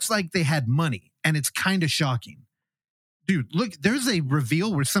 This looks like they had money, and it's kind of shocking. Dude, look, there's a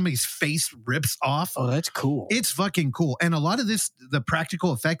reveal where somebody's face rips off. Oh, that's cool. It's fucking cool. And a lot of this, the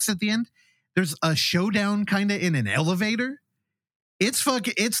practical effects at the end, there's a showdown kind of in an elevator.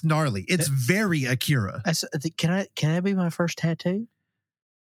 It's gnarly. It's very Akira. Can that be my first tattoo?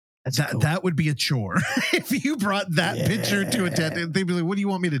 Cool. That would be a chore. If you brought that picture to a tattoo, they'd be like, what do you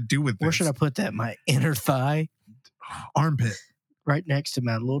want me to do with this? Where should I put that? My inner thigh? Armpit. Right next to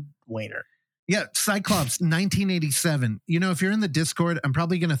my little wiener. Yeah, Cyclops, 1987. If you're in the Discord, I'm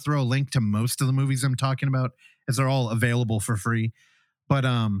probably going to throw a link to most of the movies I'm talking about, as they're all available for free. But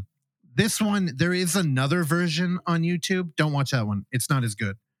this one, there is another version on YouTube. Don't watch that one. It's not as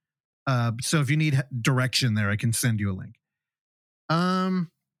good. So if you need direction there, I can send you a link.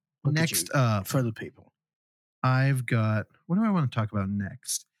 Next up, for the people, I've got, what do I want to talk about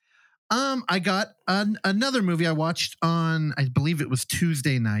next? I got another movie I watched on, I believe it was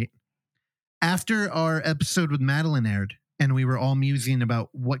Tuesday night, after our episode with Madeline aired, and we were all musing about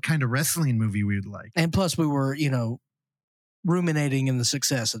what kind of wrestling movie we would like. And plus we were, ruminating in the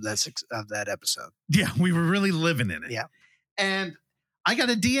success of that episode. Yeah, we were really living in it. Yeah. And I got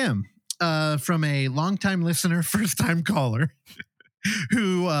a DM from a longtime listener, first-time caller,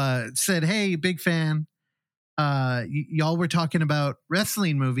 who said, hey, big fan. Y'all were talking about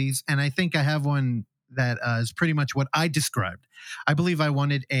wrestling movies, and I think I have one that is pretty much what I described. I believe I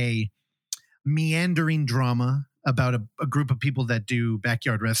wanted a meandering drama about a group of people that do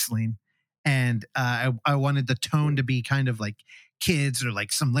backyard wrestling, and I wanted the tone to be kind of like kids or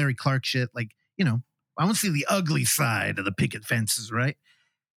like some Larry Clark shit. Like, I want to see the ugly side of the picket fences, right?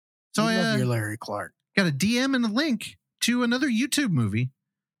 So I love your Larry Clark. Got a DM and a link to another YouTube movie,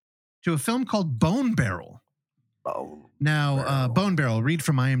 to a film called Bone Barrel. Bone Barrel, read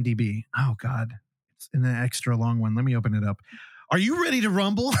from IMDb. Oh, God. It's in an extra long one. Let me open it up. Are you ready to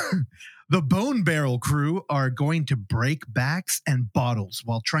rumble? The Bone Barrel crew are going to break backs and bottles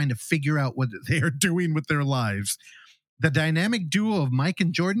while trying to figure out what they are doing with their lives. The dynamic duo of Mike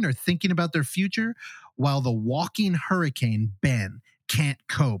and Jordan are thinking about their future, while the walking hurricane, Ben, can't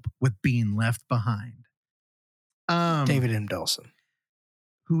cope with being left behind. David M. Dawson,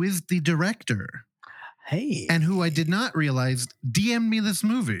 who is the director. Hey. And who I did not realize DM'd me this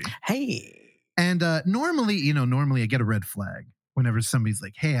movie. Hey. And normally I get a red flag whenever somebody's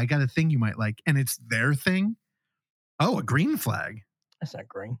like, hey, I got a thing you might like, and it's their thing. Oh, a green flag. That's not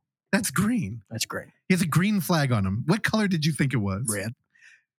green. That's green. That's green. He has a green flag on him. What color did you think it was? Red.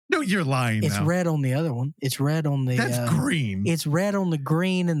 No, you're lying. It's now. Red on the other one. It's red on the. That's green. It's red on the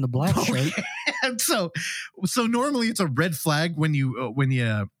green and the black shirt. So normally it's a red flag when you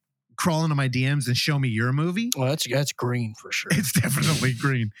crawl into my DMs and show me your movie. Well, that's green for sure. It's definitely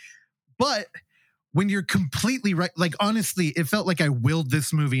green. But when you're completely right, like honestly, it felt like I willed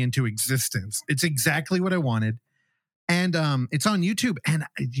this movie into existence. It's exactly what I wanted. And it's on YouTube. And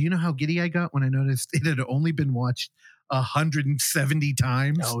do you know how giddy I got when I noticed it had only been watched 170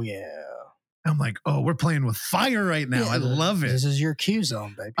 times. Oh yeah. I'm like, oh, we're playing with fire right now. I love it. This is your Q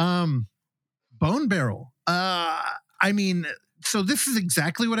zone, baby. Bone Barrel. I mean, so this is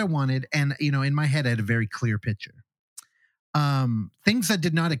exactly what I wanted, and in my head I had a very clear picture. Things I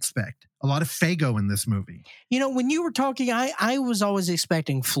did not expect. A lot of Faygo in this movie. When you were talking, I was always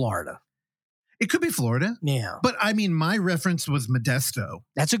expecting Florida. It could be Florida. Yeah. But I mean, my reference was Modesto.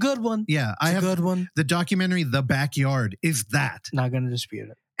 That's a good one. Yeah. I have a good one. The documentary, The Backyard, is that. Not going to dispute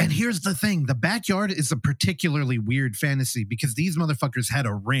it. And here's the thing. The Backyard is a particularly weird fantasy because these motherfuckers had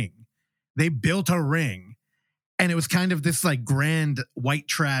a ring. They built a ring. And it was kind of this like grand white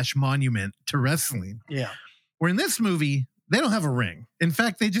trash monument to wrestling. Yeah. Where in this movie, they don't have a ring. In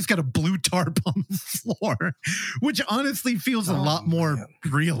fact, they just got a blue tarp on the floor, which honestly feels a lot more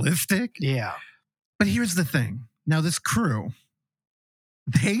realistic. Yeah. But here's the thing. Now, this crew,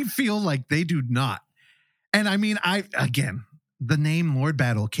 they feel like they do not. And I mean, the name Lord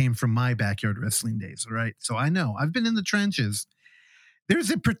Battle came from my backyard wrestling days, right? So I know. I've been in the trenches.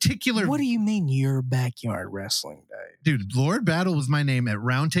 There's a particular... What do you mean your backyard wrestling day? Dude, Lord Battle was my name at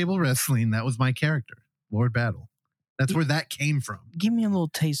Round Table Wrestling. That was my character, Lord Battle. That's where that came from. Give me a little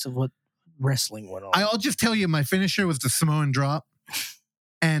taste of what wrestling went on. I'll just tell you, my finisher was the Samoan drop.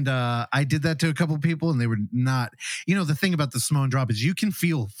 And I did that to a couple of people, and they were not. The thing about the Samoan drop is you can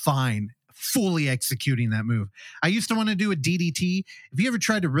feel fine fully executing that move. I used to want to do a DDT. If you ever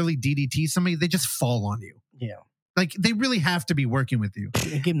tried to really DDT somebody, they just fall on you. Yeah. Like, they really have to be working with you.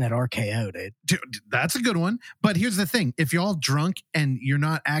 Give them that RKO, dude. That's a good one. But here's the thing. If you're all drunk and you're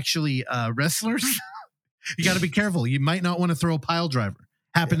not actually wrestlers, you got to be careful. You might not want to throw a pile driver.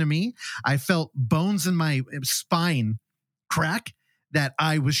 Happened to me. I felt bones in my spine crack that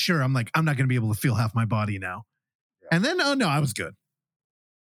I was sure. I'm like, I'm not going to be able to feel half my body now. Yeah. And then, oh no, I was good.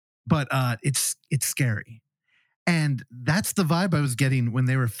 But it's scary. And that's the vibe I was getting when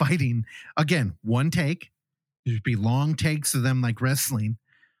they were fighting. Again, one take. There'd be long takes of them like wrestling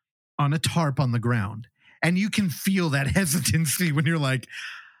on a tarp on the ground. And you can feel that hesitancy when you're like,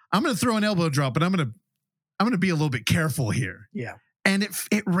 I'm going to throw an elbow drop, but I'm going to be a little bit careful here. Yeah. And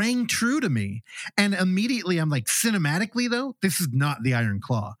it rang true to me. And immediately I'm like, cinematically though, this is not the Iron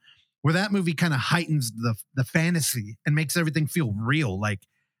Claw, where that movie kind of heightens the fantasy and makes everything feel real, like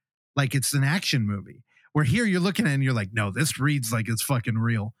it's an action movie. Where here you're looking at it and you're like, no, this reads like it's fucking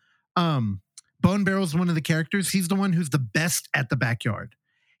real. Bone Barrel's one of the characters. He's the one who's the best at the backyard.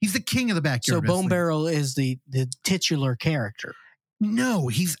 He's the king of the backyard. So Bone Barrel is the titular character. No,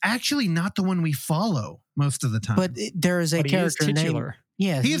 he's actually not the one we follow most of the time. But there is a character named...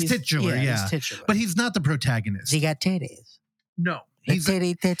 Yeah, he is titular, yeah. He's titular. But he's not the protagonist. He got titties. No. He's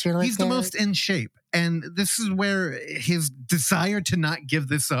the most in shape. And this is where his desire to not give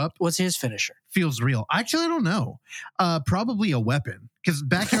this up... What's his finisher? ...feels real. Actually, I don't know. Probably a weapon. Because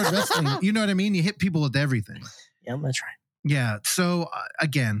backyard wrestling, you know what I mean? You hit people with everything. Yeah, that's right. Yeah. So,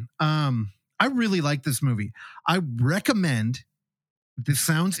 again, I really like this movie. I recommend... This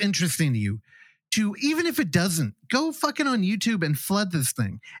sounds interesting to you, to even if it doesn't, go fucking on YouTube and flood this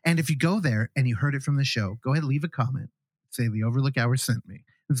thing. And if you go there and you heard it from the show, go ahead and leave a comment. Say the Overlook Hour sent me.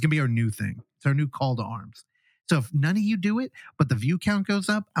 It's going to be our new thing. It's our new call to arms. So if none of you do it, but the view count goes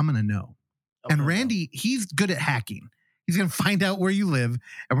up, I'm going to know. Okay. And Randy, he's good at hacking. He's going to find out where you live,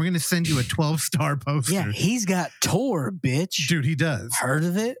 and we're going to send you a 12-star poster. Yeah, he's got Tor, bitch. Dude, he does. Heard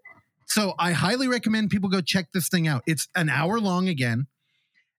of it? So I highly recommend people go check this thing out. It's an hour long again.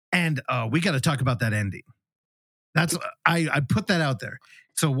 And we got to talk about that ending. That's I put that out there.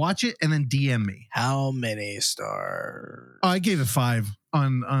 So watch it and then DM me. How many stars? I gave it 5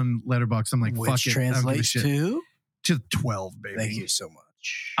 on Letterboxd. I'm like, which fuck it. Translates to 12, baby. Thank you so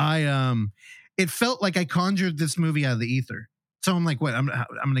much. It felt like I conjured this movie out of the ether. So I'm like, what? I'm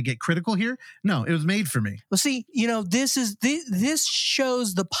going to get critical here? No, it was made for me. Well, see, this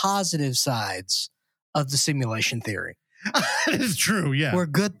shows the positive sides of the simulation theory. That is true, yeah. Where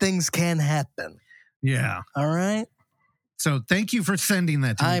good things can happen. Yeah. All right? So thank you for sending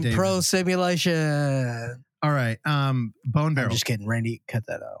that to me, I'm David. pro simulation. All right. Bone Barrel. I'm just kidding. Randy, cut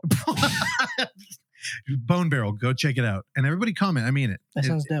that out. Bone Barrel. Go check it out. And everybody comment. I mean it. That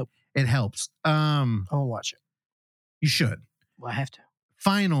sounds dope. It helps. I'll watch it. You should. Well, I have to.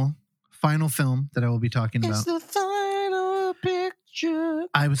 Final film that I will be talking about. It's the final picture.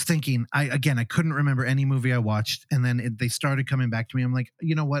 I was thinking, I couldn't remember any movie I watched, and then they started coming back to me. I'm like,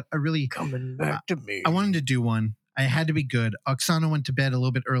 you know what? Coming back to me. I wanted to do one. I had to be good. Oksana went to bed a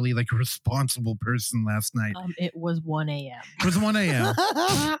little bit early, like a responsible person last night. It was 1 a.m. It was 1 a.m.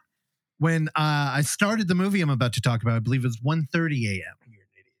 When I started the movie I'm about to talk about, I believe it was 1:30 a.m.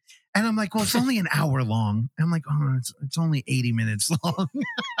 And I'm like, well, it's only an hour long. And I'm like, oh, it's only 80 minutes long.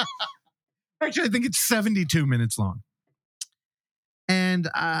 Actually, I think it's 72 minutes long. And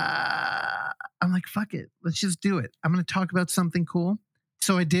I'm like, fuck it. Let's just do it. I'm going to talk about something cool.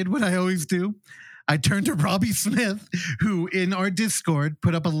 So I did what I always do. I turned to Robbie Smith, who in our Discord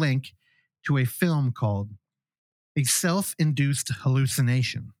put up a link to a film called A Self-Induced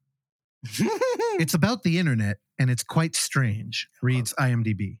Hallucination. It's about the internet, and it's quite strange, reads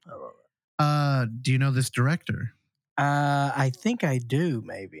IMDb. Do you know this director? I think I do,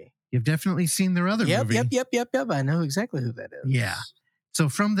 maybe. You've definitely seen their other movie. Yep. I know exactly who that is. Yeah. So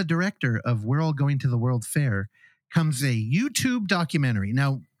from the director of We're All Going to the World Fair comes a YouTube documentary.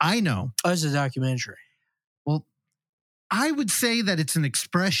 Now, I know. Oh, it's a documentary. Well, I would say that it's an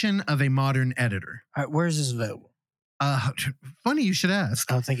expression of a modern editor. All right, where is this available? Funny you should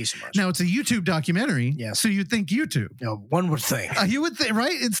ask. Oh, thank you so much. Now, it's a YouTube documentary. Yes. So you'd think YouTube. No, one would think. You would think,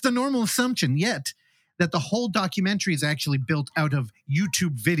 right? It's the normal assumption, yet that the whole documentary is actually built out of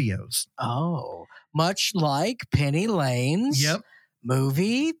YouTube videos. Oh, much like Penny Lane's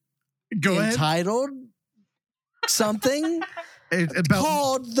movie entitled something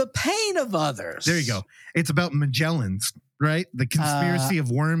called The Pain of Others. There you go. It's about Magellans, right? The conspiracy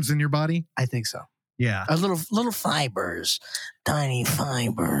of worms in your body. I think so. Yeah. Little fibers, tiny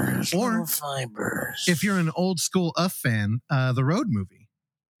fibers, or little fibers. If you're an old school UF fan, the Road movie.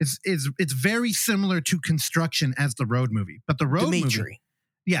 It's very similar to Construction as the Road movie. But the Road movie.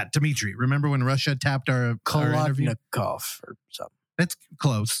 Yeah, Dmitry. Remember when Russia tapped our interview? Kolodnikov or something. That's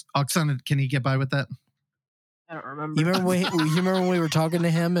close. Oksana, can you get by with that? I don't remember. You remember when we were talking to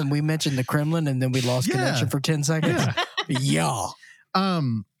him and we mentioned the Kremlin and then we lost connection for 10 seconds? Yeah.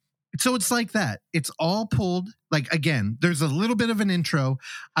 So it's like that. It's all pulled. Like, again, there's a little bit of an intro.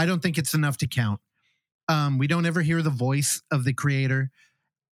 I don't think it's enough to count. We don't ever hear the voice of the creator.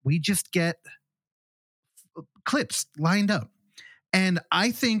 We just get clips lined up. And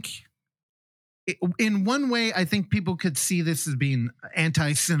I think in one way, I think people could see this as being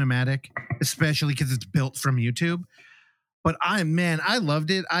anti-cinematic, especially because it's built from YouTube. But I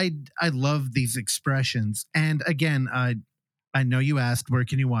loved it. I love these expressions. And again, I know you asked, where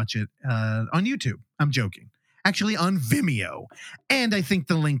can you watch it? On YouTube. I'm joking. Actually, on Vimeo. And I think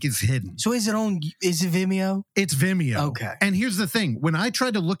the link is hidden. So is it Vimeo? It's Vimeo. Okay. And here's the thing. When I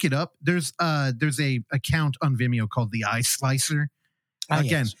tried to look it up, there's a account on Vimeo called the Eye Slicer.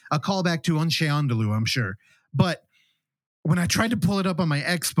 Again, a callback to Unshe Andalou, I'm sure. But when I tried to pull it up on my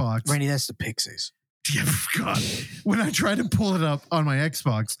Xbox... Randy, that's the Pixies. Yeah, God. When I tried to pull it up on my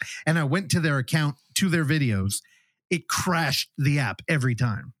Xbox and I went to their account, to their videos, it crashed the app every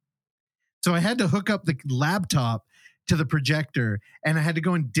time. So I had to hook up the laptop to the projector and I had to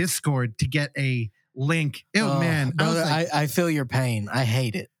go in Discord to get a link. Man. Brother, I feel your pain. I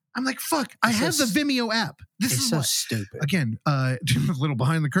hate it. I'm like, fuck, I have the Vimeo app. This is so stupid. Again, a little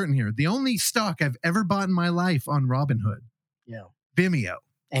behind the curtain here. The only stock I've ever bought in my life on Robinhood. Yeah. Vimeo.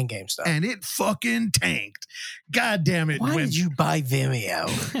 And GameStop. And it fucking tanked. God damn it. Why did you buy Vimeo?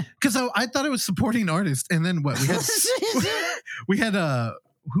 Because I thought it was supporting artists. And then what? We had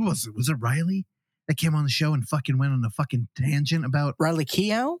who was it? Was it Riley that came on the show and fucking went on a fucking tangent about Riley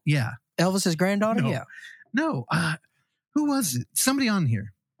Keough? Yeah. Elvis's granddaughter? Yeah. No. Who was it? Somebody on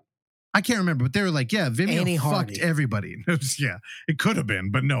here. I can't remember, but they were like, yeah, Vimeo fucked everybody. Yeah, it could have been,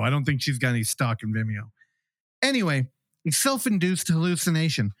 but no, I don't think she's got any stock in Vimeo. Anyway, Self-Induced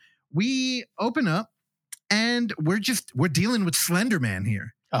Hallucination. We open up and we're dealing with Slender Man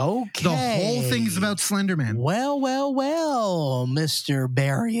here. Okay. The whole thing's about Slender Man. Well, Mr.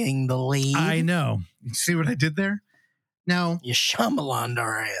 Burying the Lead. I know. You see what I did there? Now, you Shyamalan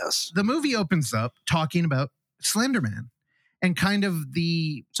our ass. The movie opens up talking about Slender Man. And kind of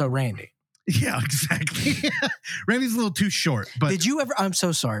So Randy. Yeah, exactly. Randy's a little too short. But did you ever? I'm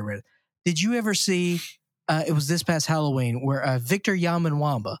so sorry, Randy. Did you ever see? It was this past Halloween where Victor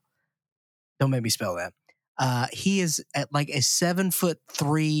Yamanwamba. Don't make me spell that. He is at like a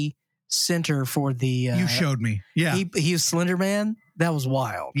 7'3" center for the. You showed me. Yeah, he was Slender Man. That was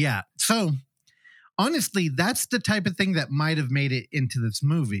wild. Yeah. So honestly, that's the type of thing that might have made it into this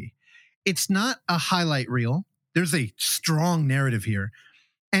movie. It's not a highlight reel. There's a strong narrative here.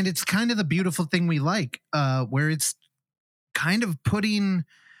 And it's kind of the beautiful thing we like, where it's kind of putting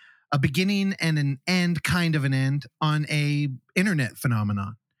a beginning and an end, kind of an end, on a internet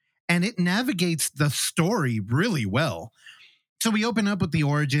phenomenon. And it navigates the story really well. So we open up with the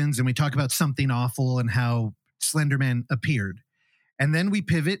origins and we talk about something awful and how Slenderman appeared. And then we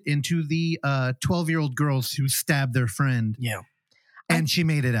pivot into the 12-year-old girls who stabbed their friend. Yeah. and she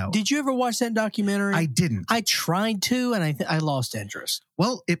made it out. Did you ever watch that documentary? I didn't. I tried to, and I lost interest.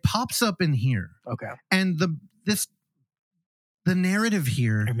 Well, it pops up in here. Okay. And the narrative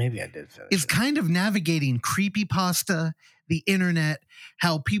here Or maybe I did finish is it. kind of navigating creepypasta, the internet,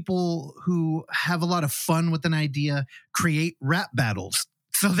 how people who have a lot of fun with an idea create rap battles.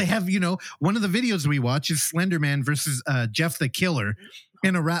 So they have, one of the videos we watch is Slender Man versus Jeff the Killer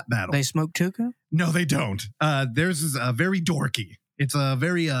in a rap battle. They smoke Tuca? No, they don't. Theirs is very dorky. It's a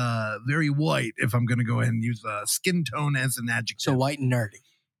very white, if I'm going to go ahead and use skin tone as an adjective. So white and nerdy.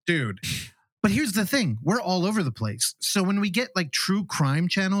 Dude. But here's the thing. We're all over the place. So when we get like true crime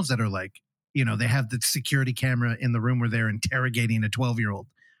channels that are like, they have the security camera in the room where they're interrogating a 12-year-old,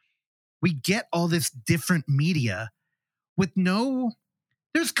 we get all this different media with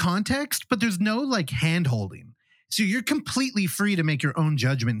there's context, but there's no like hand holding. So you're completely free to make your own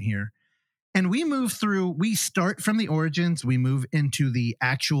judgment here. And we start from the origins, we move into the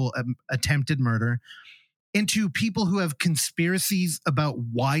actual attempted murder, into people who have conspiracies about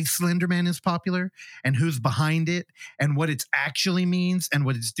why Slender Man is popular and who's behind it and what it actually means and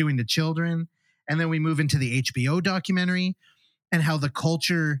what it's doing to children. And then we move into the HBO documentary and how the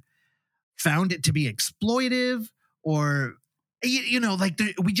culture found it to be exploitive or,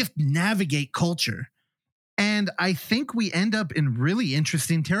 we just navigate culture. And I think we end up in really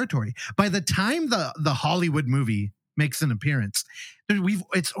interesting territory. By the time the Hollywood movie makes an appearance,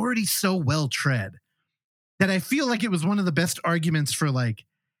 it's already so well tread that I feel like it was one of the best arguments for like,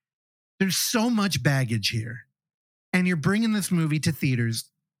 there's so much baggage here. And you're bringing this movie to theaters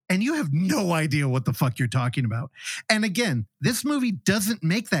and you have no idea what the fuck you're talking about. And again, this movie doesn't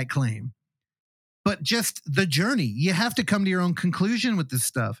make that claim, but just the journey. You have to come to your own conclusion with this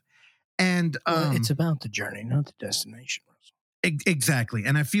stuff. And it's about the journey, not the destination. Exactly.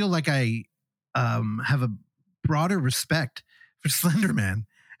 And I feel like I have a broader respect for Slender Man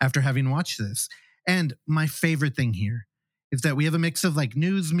after having watched this. And my favorite thing here is that we have a mix of like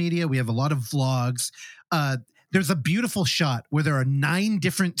news media. We have a lot of vlogs. There's a beautiful shot where there are 9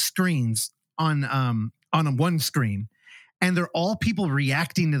 different screens on one screen, and they're all people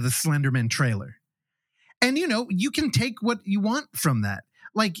reacting to the Slenderman trailer. And, you can take what you want from that.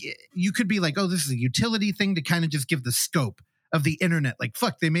 Like, you could be like, oh, this is a utility thing to kind of just give the scope of the internet. Like,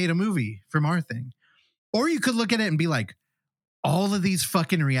 fuck, they made a movie from our thing. Or you could look at it and be like, all of these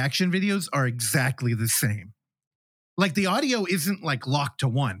fucking reaction videos are exactly the same. Like, the audio isn't like locked to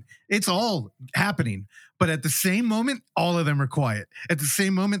one. It's all happening. But at the same moment, all of them are quiet. At the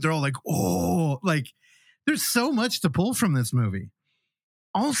same moment, they're all like, oh, like, there's so much to pull from this movie.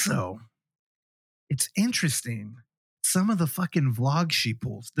 Also, it's interesting. Some of the fucking vlogs she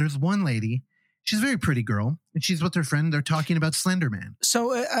pulls. There's one lady, she's a very pretty girl, and she's with her friend. They're talking about Slender Man.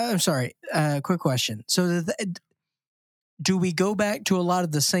 So, I'm sorry, quick question. So, do we go back to a lot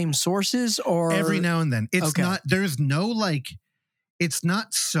of the same sources or? Every now and then. It's not, there's no like, it's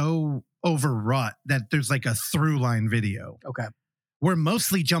not so overwrought that there's like a through line video. Okay. We're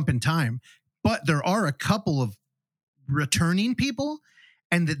mostly jump in time, but there are a couple of returning people.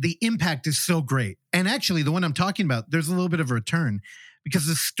 And the impact is so great. And actually, the one I'm talking about, there's a little bit of a return because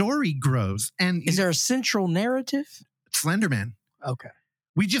the story grows. And is there a central narrative? Slender Man. Okay.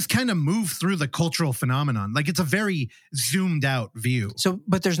 We just kind of move through the cultural phenomenon. Like, it's a very zoomed out view. So,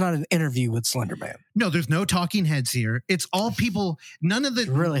 but there's not an interview with Slender Man. No, there's no talking heads here. It's all people. None of the.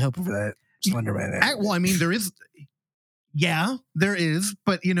 I'm really hoping for that Slender Man. Well, I mean, there is. Yeah, there is,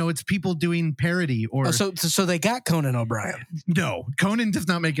 but it's people doing parody or. Oh, so they got Conan O'Brien. No, Conan does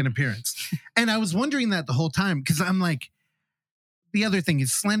not make an appearance, and I was wondering that the whole time because I'm like, the other thing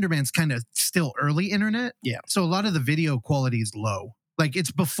is Slender Man's kind of still early internet, yeah. So a lot of the video quality is low. Like,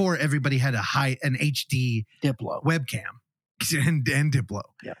 it's before everybody had an HD Diplo webcam and Diplo,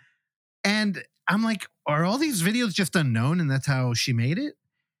 yeah. And I'm like, are all these videos just unknown, and that's how she made it?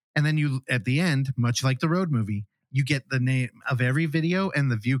 And then you, at the end, much like the Road movie, you get the name of every video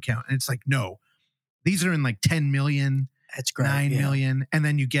and the view count. And it's like, no, these are in like 10 million, that's great, 9 million. And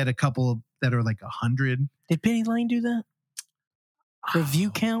then you get a couple that are like 100. Did Penny Lane do that? For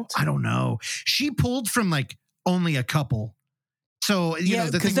view count? I don't know. She pulled from like only a couple. So,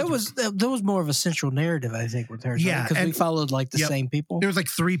 because that was more of a central narrative, I think, with her. Yeah. Because we followed like the same people. There was like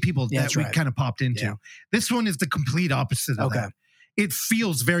 3 people that we kind of popped into. Yeah. This one is the complete opposite of that. It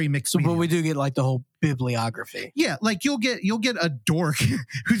feels very mixed. But we do get like the whole bibliography. Yeah, like you'll get a dork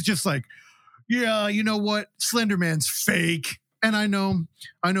who's just like, yeah, you know what, Slender Man's fake, and I know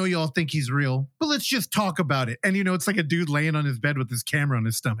y'all think he's real, but let's just talk about it. And it's like a dude laying on his bed with his camera on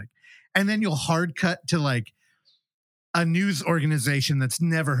his stomach, and then you'll hard cut to like a news organization that's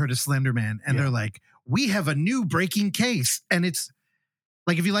never heard of Slender Man, and they're like, we have a new breaking case, and it's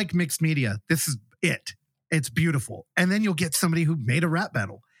Like if you like mixed media, this is it. It's beautiful. And then you'll get somebody who made a rap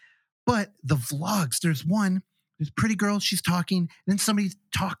battle. But the vlogs, there's pretty girl, she's talking, and then somebody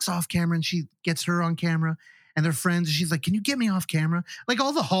talks off camera and she gets her on camera and they're friends. And she's like, can you get me off camera? Like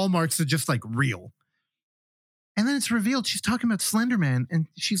all the hallmarks are just like real. And then it's revealed she's talking about Slender Man. And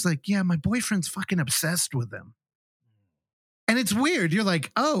she's like, yeah, my boyfriend's fucking obsessed with him. And it's weird. You're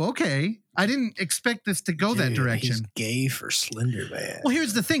like, oh, okay. I didn't expect this to go that direction. He's gay for Slender Man. Well,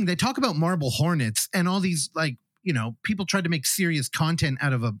 here's the thing. They talk about marble hornets and all these, like, you know, people tried to make serious content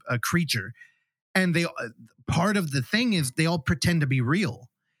out of a creature. And they part of the thing is they all pretend to be real.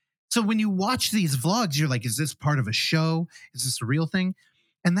 So when you watch these vlogs, you're like, is this part of a show? Is this a real thing?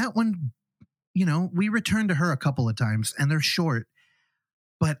 And that one, you know, we returned to her a couple of times and they're short.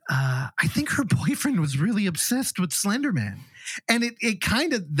 But I think her boyfriend was really obsessed with Slender Man. And it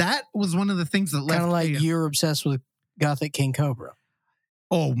kind of, that was one of the things that left. Kind of like you're obsessed with Gothic King Cobra.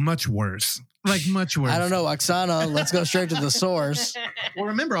 Oh, much worse. Like much worse. I don't know, Oksana. Let's go straight to the source. Well,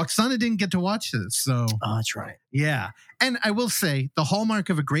 remember, Oksana didn't get to watch this, so. Oh, that's right. Yeah. And I will say, the hallmark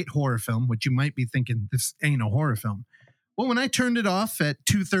of a great horror film, which you might be thinking, this ain't a horror film. Well, when I turned it off at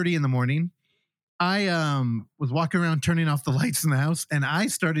 2:30 in the morning, I was walking around turning off the lights in the house, and I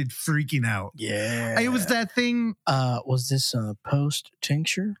started freaking out. Yeah. It was that thing. Was this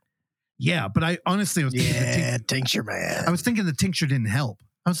post-tincture? Yeah, but I honestly was thinking tincture, man. I was thinking the tincture didn't help.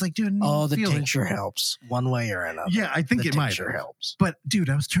 I was like, dude, the tincture helps one way or another. Yeah, I think it might. The tincture helps. But dude,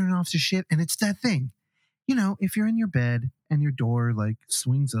 I was turning off the shit, and it's that thing. You know, if you're in your bed and your door like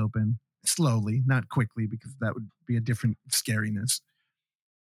swings open slowly, not quickly, because that would be a different scariness.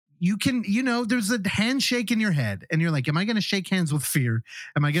 You can, you know, there's a handshake in your head, and you're like, am I going to shake hands with fear?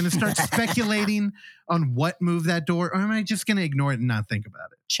 Am I going to start speculating on what moved that door, or am I just going to ignore it and not think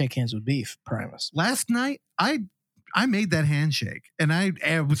about it? Shake hands with beef, Primus. Last night, I made that handshake, and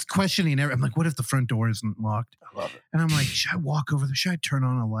I was questioning it. I'm like, what if the front door isn't locked? I love it. And I'm like, should I walk over there? Should I turn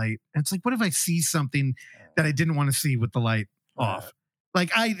on a light? And it's like, what if I see something that I didn't want to see with the light off? Like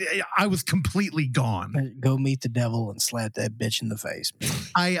I was completely gone. Go meet the devil and slap that bitch in the face.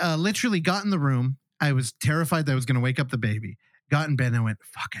 I literally got in the room. I was terrified that I was going to wake up the baby. Got in bed and I went,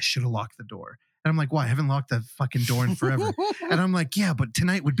 fuck, I should have locked the door. And I'm like, why? I haven't locked the fucking door in forever. And I'm like, yeah, but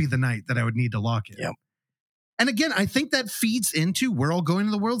tonight would be the night that I would need to lock it. Yep. And again, I think that feeds into we're all going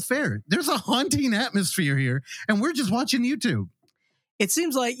to the World Fair. There's a haunting atmosphere here, and we're just watching YouTube. It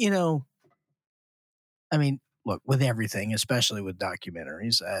seems like, you know, I mean, look, with everything, especially with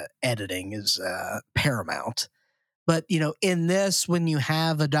documentaries, editing is paramount. But, you know, in this, when you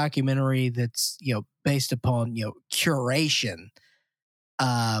have a documentary that's, you know, based upon, you know, curation,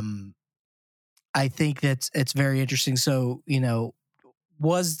 I think it's very interesting. So, you know,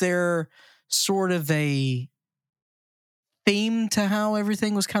 was there sort of a theme to how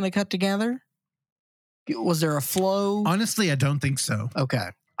everything was kind of cut together? Was there a flow? Honestly, I don't think so. Okay.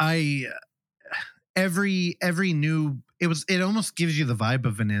 Every new, it almost gives you the vibe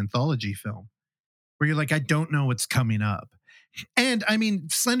of an anthology film where you're like, I don't know what's coming up. And I mean,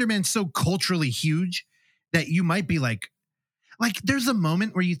 Slenderman's so culturally huge that you might be like there's a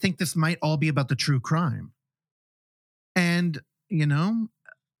moment where you think this might all be about the true crime. And, you know,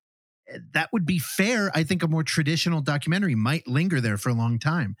 that would be fair. I think a more traditional documentary might linger there for a long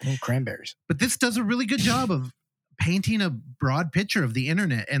time. Cranberries. But this does a really good job of painting a broad picture of the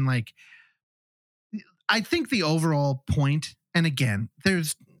internet. And like, I think the overall point, and again,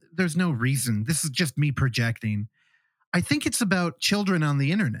 there's no reason. This is just me projecting. I think it's about children on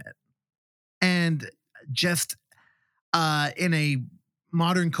the internet. And just in a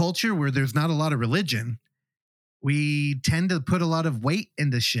modern culture where there's not a lot of religion, we tend to put a lot of weight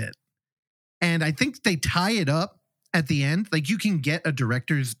into shit. And I think they tie it up at the end. Like you can get a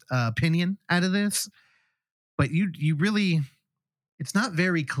director's opinion out of this, but you really, it's not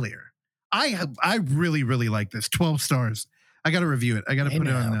very clear. I really, really like this. 12 stars. I got to review it. I got to put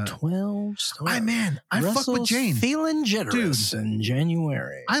it on 12 stars. I fuck with Jane. Feeling generous in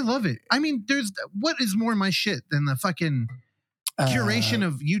January. I love it. I mean, what is more my shit than the fucking curation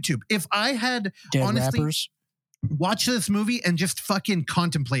of YouTube? If I had honestly watch this movie and just fucking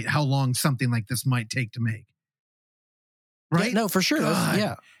contemplate how long something like this might take to make. Right? Yeah, no, for sure.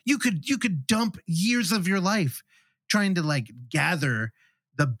 Yeah. You could dump years of your life trying to like gather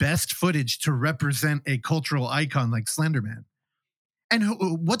the best footage to represent a cultural icon like Slenderman. And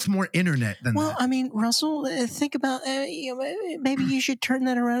what's more internet than that? Well, I mean, Russell, think about, maybe you should turn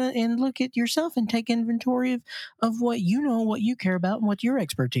that around and look at yourself and take inventory of what you know, what you care about, and what your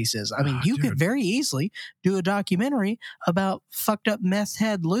expertise is. I mean, you could very easily do a documentary about fucked up meth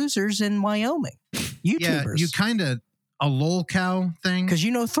head losers in Wyoming. YouTubers. Yeah, you kind of a lol cow thing? Because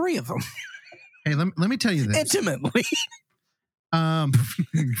you know 3 of them Hey, let me tell you this. intimately.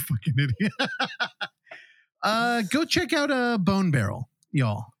 You fucking idiot. Go check out Bone Barrel,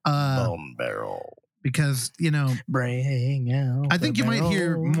 y'all. Bone Barrel. Because, you know, Bring out I think you might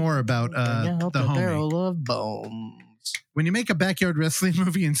hear more about bring out the homie. barrel of bones. When you make a backyard wrestling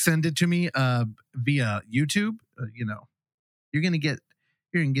movie and send it to me via YouTube, you know, you're gonna get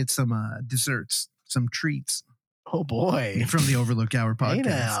some desserts, some treats Oh boy. from the Overlook Hour Hey podcast.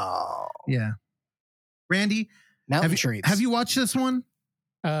 now. Yeah, Randy, Mountain treats. have you watched this one?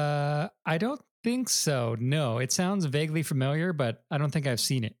 I don't think so. No, it sounds vaguely familiar, but I don't think I've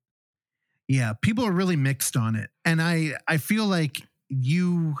seen it. Yeah, people are really mixed on it, and I feel like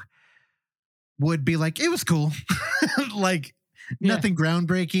you would be like, it was cool, like nothing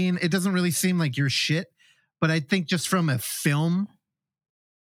groundbreaking. It doesn't really seem like your shit, but I think just from a film,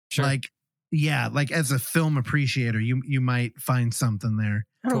 Sure. like as a film appreciator, you might find something there.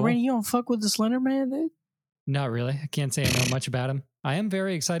 I don't know, Cool. Randy, you don't fuck with the Slender Man, dude? Not really. I can't say I know much about him. I am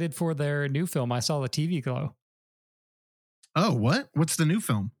very excited for their new film. I saw the TV glow. Oh, what? What's the new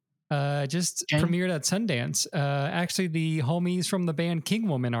film? Just Jane? premiered at Sundance. Actually, the homies from the band King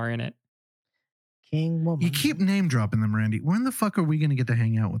Woman are in it. King Woman. You keep name dropping them, Randy. When the fuck are we going to get to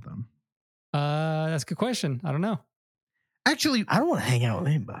hang out with them? That's a good question. I don't know. Actually, I don't want to hang out with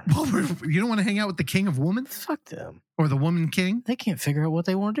anybody. you don't want to hang out with the king of woman Fuck them. or the woman king? They can't figure out what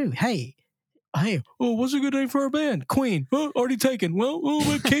they want to do. Hey, oh, what's a good name for our band? Queen. Oh, already taken. Well,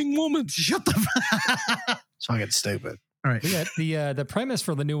 but King Woman. Shut the fuck. So I get stupid. All right. We got the premise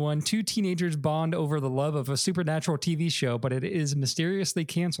for the new one: 2 teenagers bond over the love of a supernatural TV show, but it is mysteriously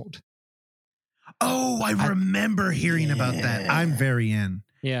canceled. Oh, I remember hearing about that. I'm very in.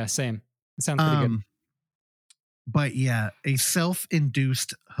 Yeah, same. It sounds pretty good. But yeah, a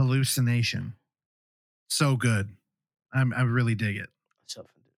self-induced hallucination. So good. I really dig it.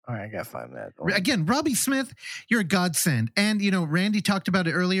 All right, I gotta find that. Again, Robbie Smith, you're a godsend. And, you know, Randy talked about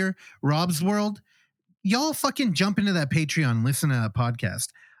it earlier, Rob's World. Y'all fucking jump into that Patreon and listen to that podcast.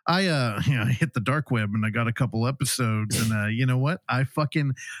 I hit the dark web and I got a couple episodes. And you know what? I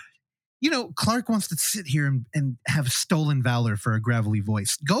fucking... You know, Clark wants to sit here and have stolen valor for a gravelly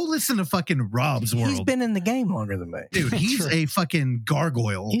voice. Go listen to fucking Rob's World. He's been in the game longer than me. Dude, he's a fucking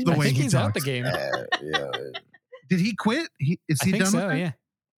gargoyle. I think he's out the game. Yeah. Did he quit? Is he I think done so, with that? yeah.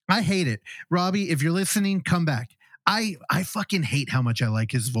 I hate it. Robbie, if you're listening, come back. I fucking hate how much I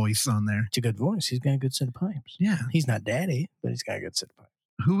like his voice on there. It's a good voice. He's got a good set of pipes. Yeah. He's not daddy, but he's got a good set of pipes.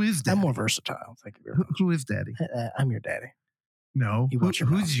 Who is daddy? I'm more versatile. Thank you very much. Who is daddy? I'm your daddy. No. You watch your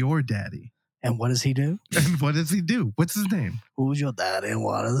Who's mouth. your daddy? And what does he do? And what does he do? What's his name? Who's your daddy and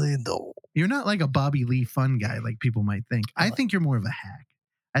what does he do? You're not like a Bobby Lee fun guy like people might think. I think you're more of a hack.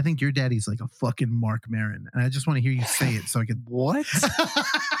 I think your daddy's like a fucking Mark Maron. And I just want to hear you say it so I can... What?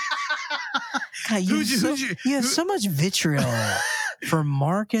 God, you have so much vitriol for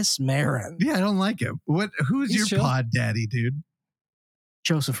Marcus Maron. Yeah, I don't like him. Who's He's your chill. pod daddy, dude?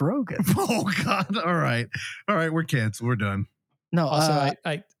 Joseph Rogan. Oh, God. All right. We're canceled. We're done. No, Also,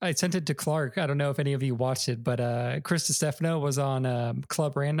 I sent it to Clark. I don't know if any of you watched it, but Chris DiStefano was on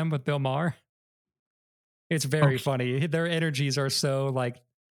Club Random with Bill Maher. It's very funny. Their energies are so like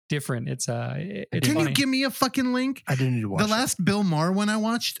different. It's Can funny. you give me a fucking link? I do need to watch The last Bill Maher one I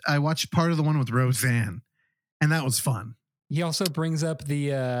watched part of the one with Roseanne, and that was fun. He also brings up the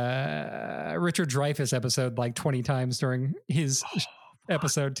Richard Dreyfuss episode like 20 times during his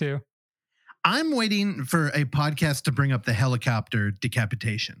episode too. I'm waiting for a podcast to bring up the helicopter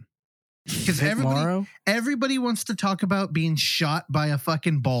decapitation. Because everybody wants to talk about being shot by a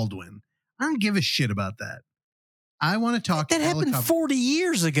fucking Baldwin. I don't give a shit about that. I want to talk. That happened 40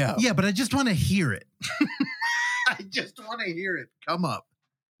 years ago. Yeah, but I just want to hear it. I just want to hear it come up.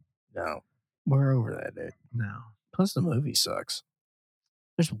 No, we're over that, dude. No. Plus, the movie sucks.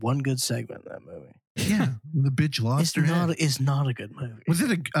 There's one good segment in that movie. Yeah, the bitch lost her head. It's not a good movie. Was it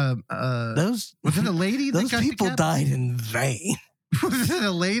was it a lady? Those that people got died in vain. Was it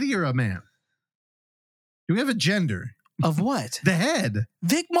a lady or a man? Do we have a gender? Of what? The head.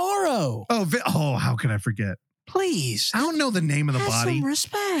 Vic Morrow. Oh, how could I forget? Please. I don't know the name of the Have body. some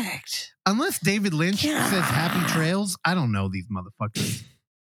respect. Unless David Lynch says Happy Trails, I don't know these motherfuckers.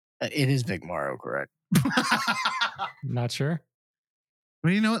 It is Vic Morrow, correct? Not sure.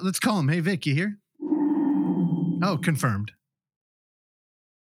 Well, you know what? Let's call him. Hey, Vic, you here? Oh, confirmed.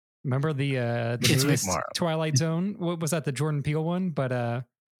 Remember the newest Twilight Zone? What was that? The Jordan Peele one? But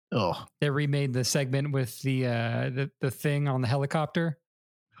they remade the segment with the thing on the helicopter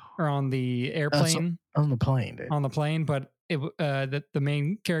or on the airplane. On the plane, dude. On the plane, but the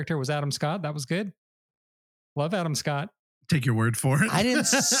main character was Adam Scott. That was good. Love Adam Scott. Take your word for it. I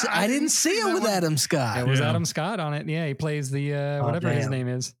didn't see it with Adam Scott. It was Adam Scott on it. Yeah, he plays the whatever his name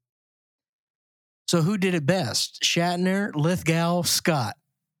is. So who did it best? Shatner, Lithgow, Scott?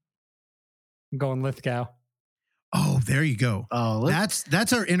 I'm going Lithgow. Oh, there you go. Oh,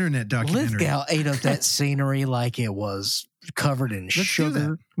 that's our internet documentary. Lithgow ate up that scenery like it was covered in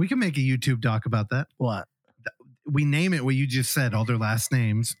sugar. We can make a YouTube doc about that. What? We name it what you just said, all their last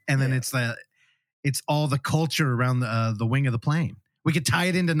names, and then it's all the culture around the wing of the plane. We could tie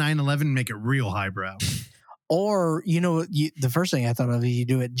it into 9/11 and make it real highbrow. Or, the first thing I thought of is you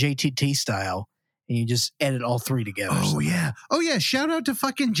do it JTT style and you just edit all three together. Oh, yeah. Oh, yeah. Shout out to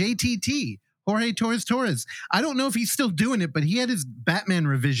fucking JTT, Jorge Torres. I don't know if he's still doing it, but he had his Batman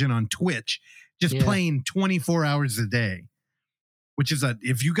revision on Twitch, just playing 24 hours a day, which is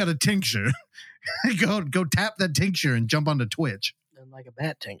if you got a tincture, go tap that tincture and jump onto Twitch. Like a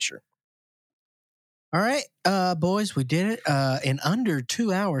bat tincture. All right, boys, we did it in under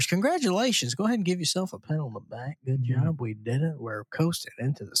 2 hours. Congratulations. Go ahead and give yourself a pat on the back. Good job. We did it. We're coasting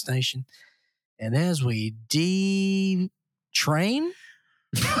into the station. And as we train,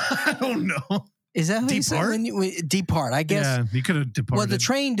 I don't know. Is that what you said? When you depart, I guess. Yeah, you could have departed. Well, the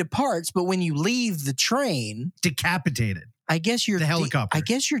train departs, but when you leave the train, decapitated. I guess you're the helicopter. I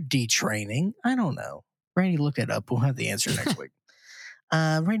guess you're detraining. I don't know. Randy, look that up. We'll have the answer next week.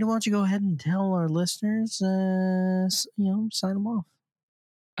 Randy, why don't you go ahead and tell our listeners, sign them off.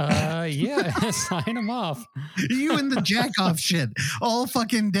 Yeah, sign them off. You and the jack off shit all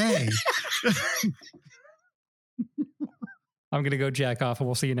fucking day. I'm going to go jack off and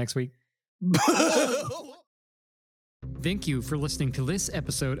we'll see you next week. Thank you for listening to this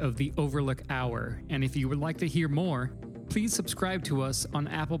episode of the Overlook Hour. And if you would like to hear more, please subscribe to us on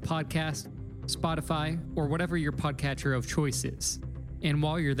Apple Podcasts, Spotify, or whatever your podcatcher of choice is. And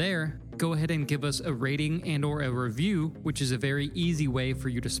while you're there, go ahead and give us a rating and or a review, which is a very easy way for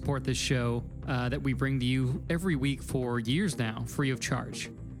you to support this show that we bring to you every week for years now, free of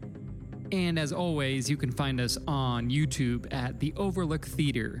charge. And as always, you can find us on YouTube at The Overlook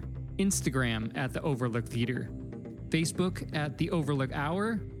Theater, Instagram at The Overlook Theater, Facebook at The Overlook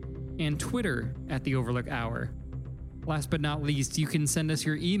Hour, and Twitter at The Overlook Hour. Last but not least, you can send us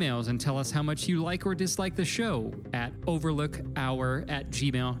your emails and tell us how much you like or dislike the show at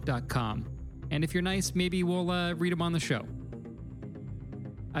overlookhour@gmail.com. And if you're nice, maybe we'll read them on the show.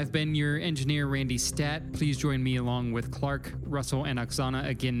 I've been your engineer, Randy Stat. Please join me along with Clark, Russell, and Oksana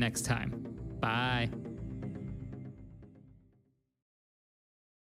again next time. Bye.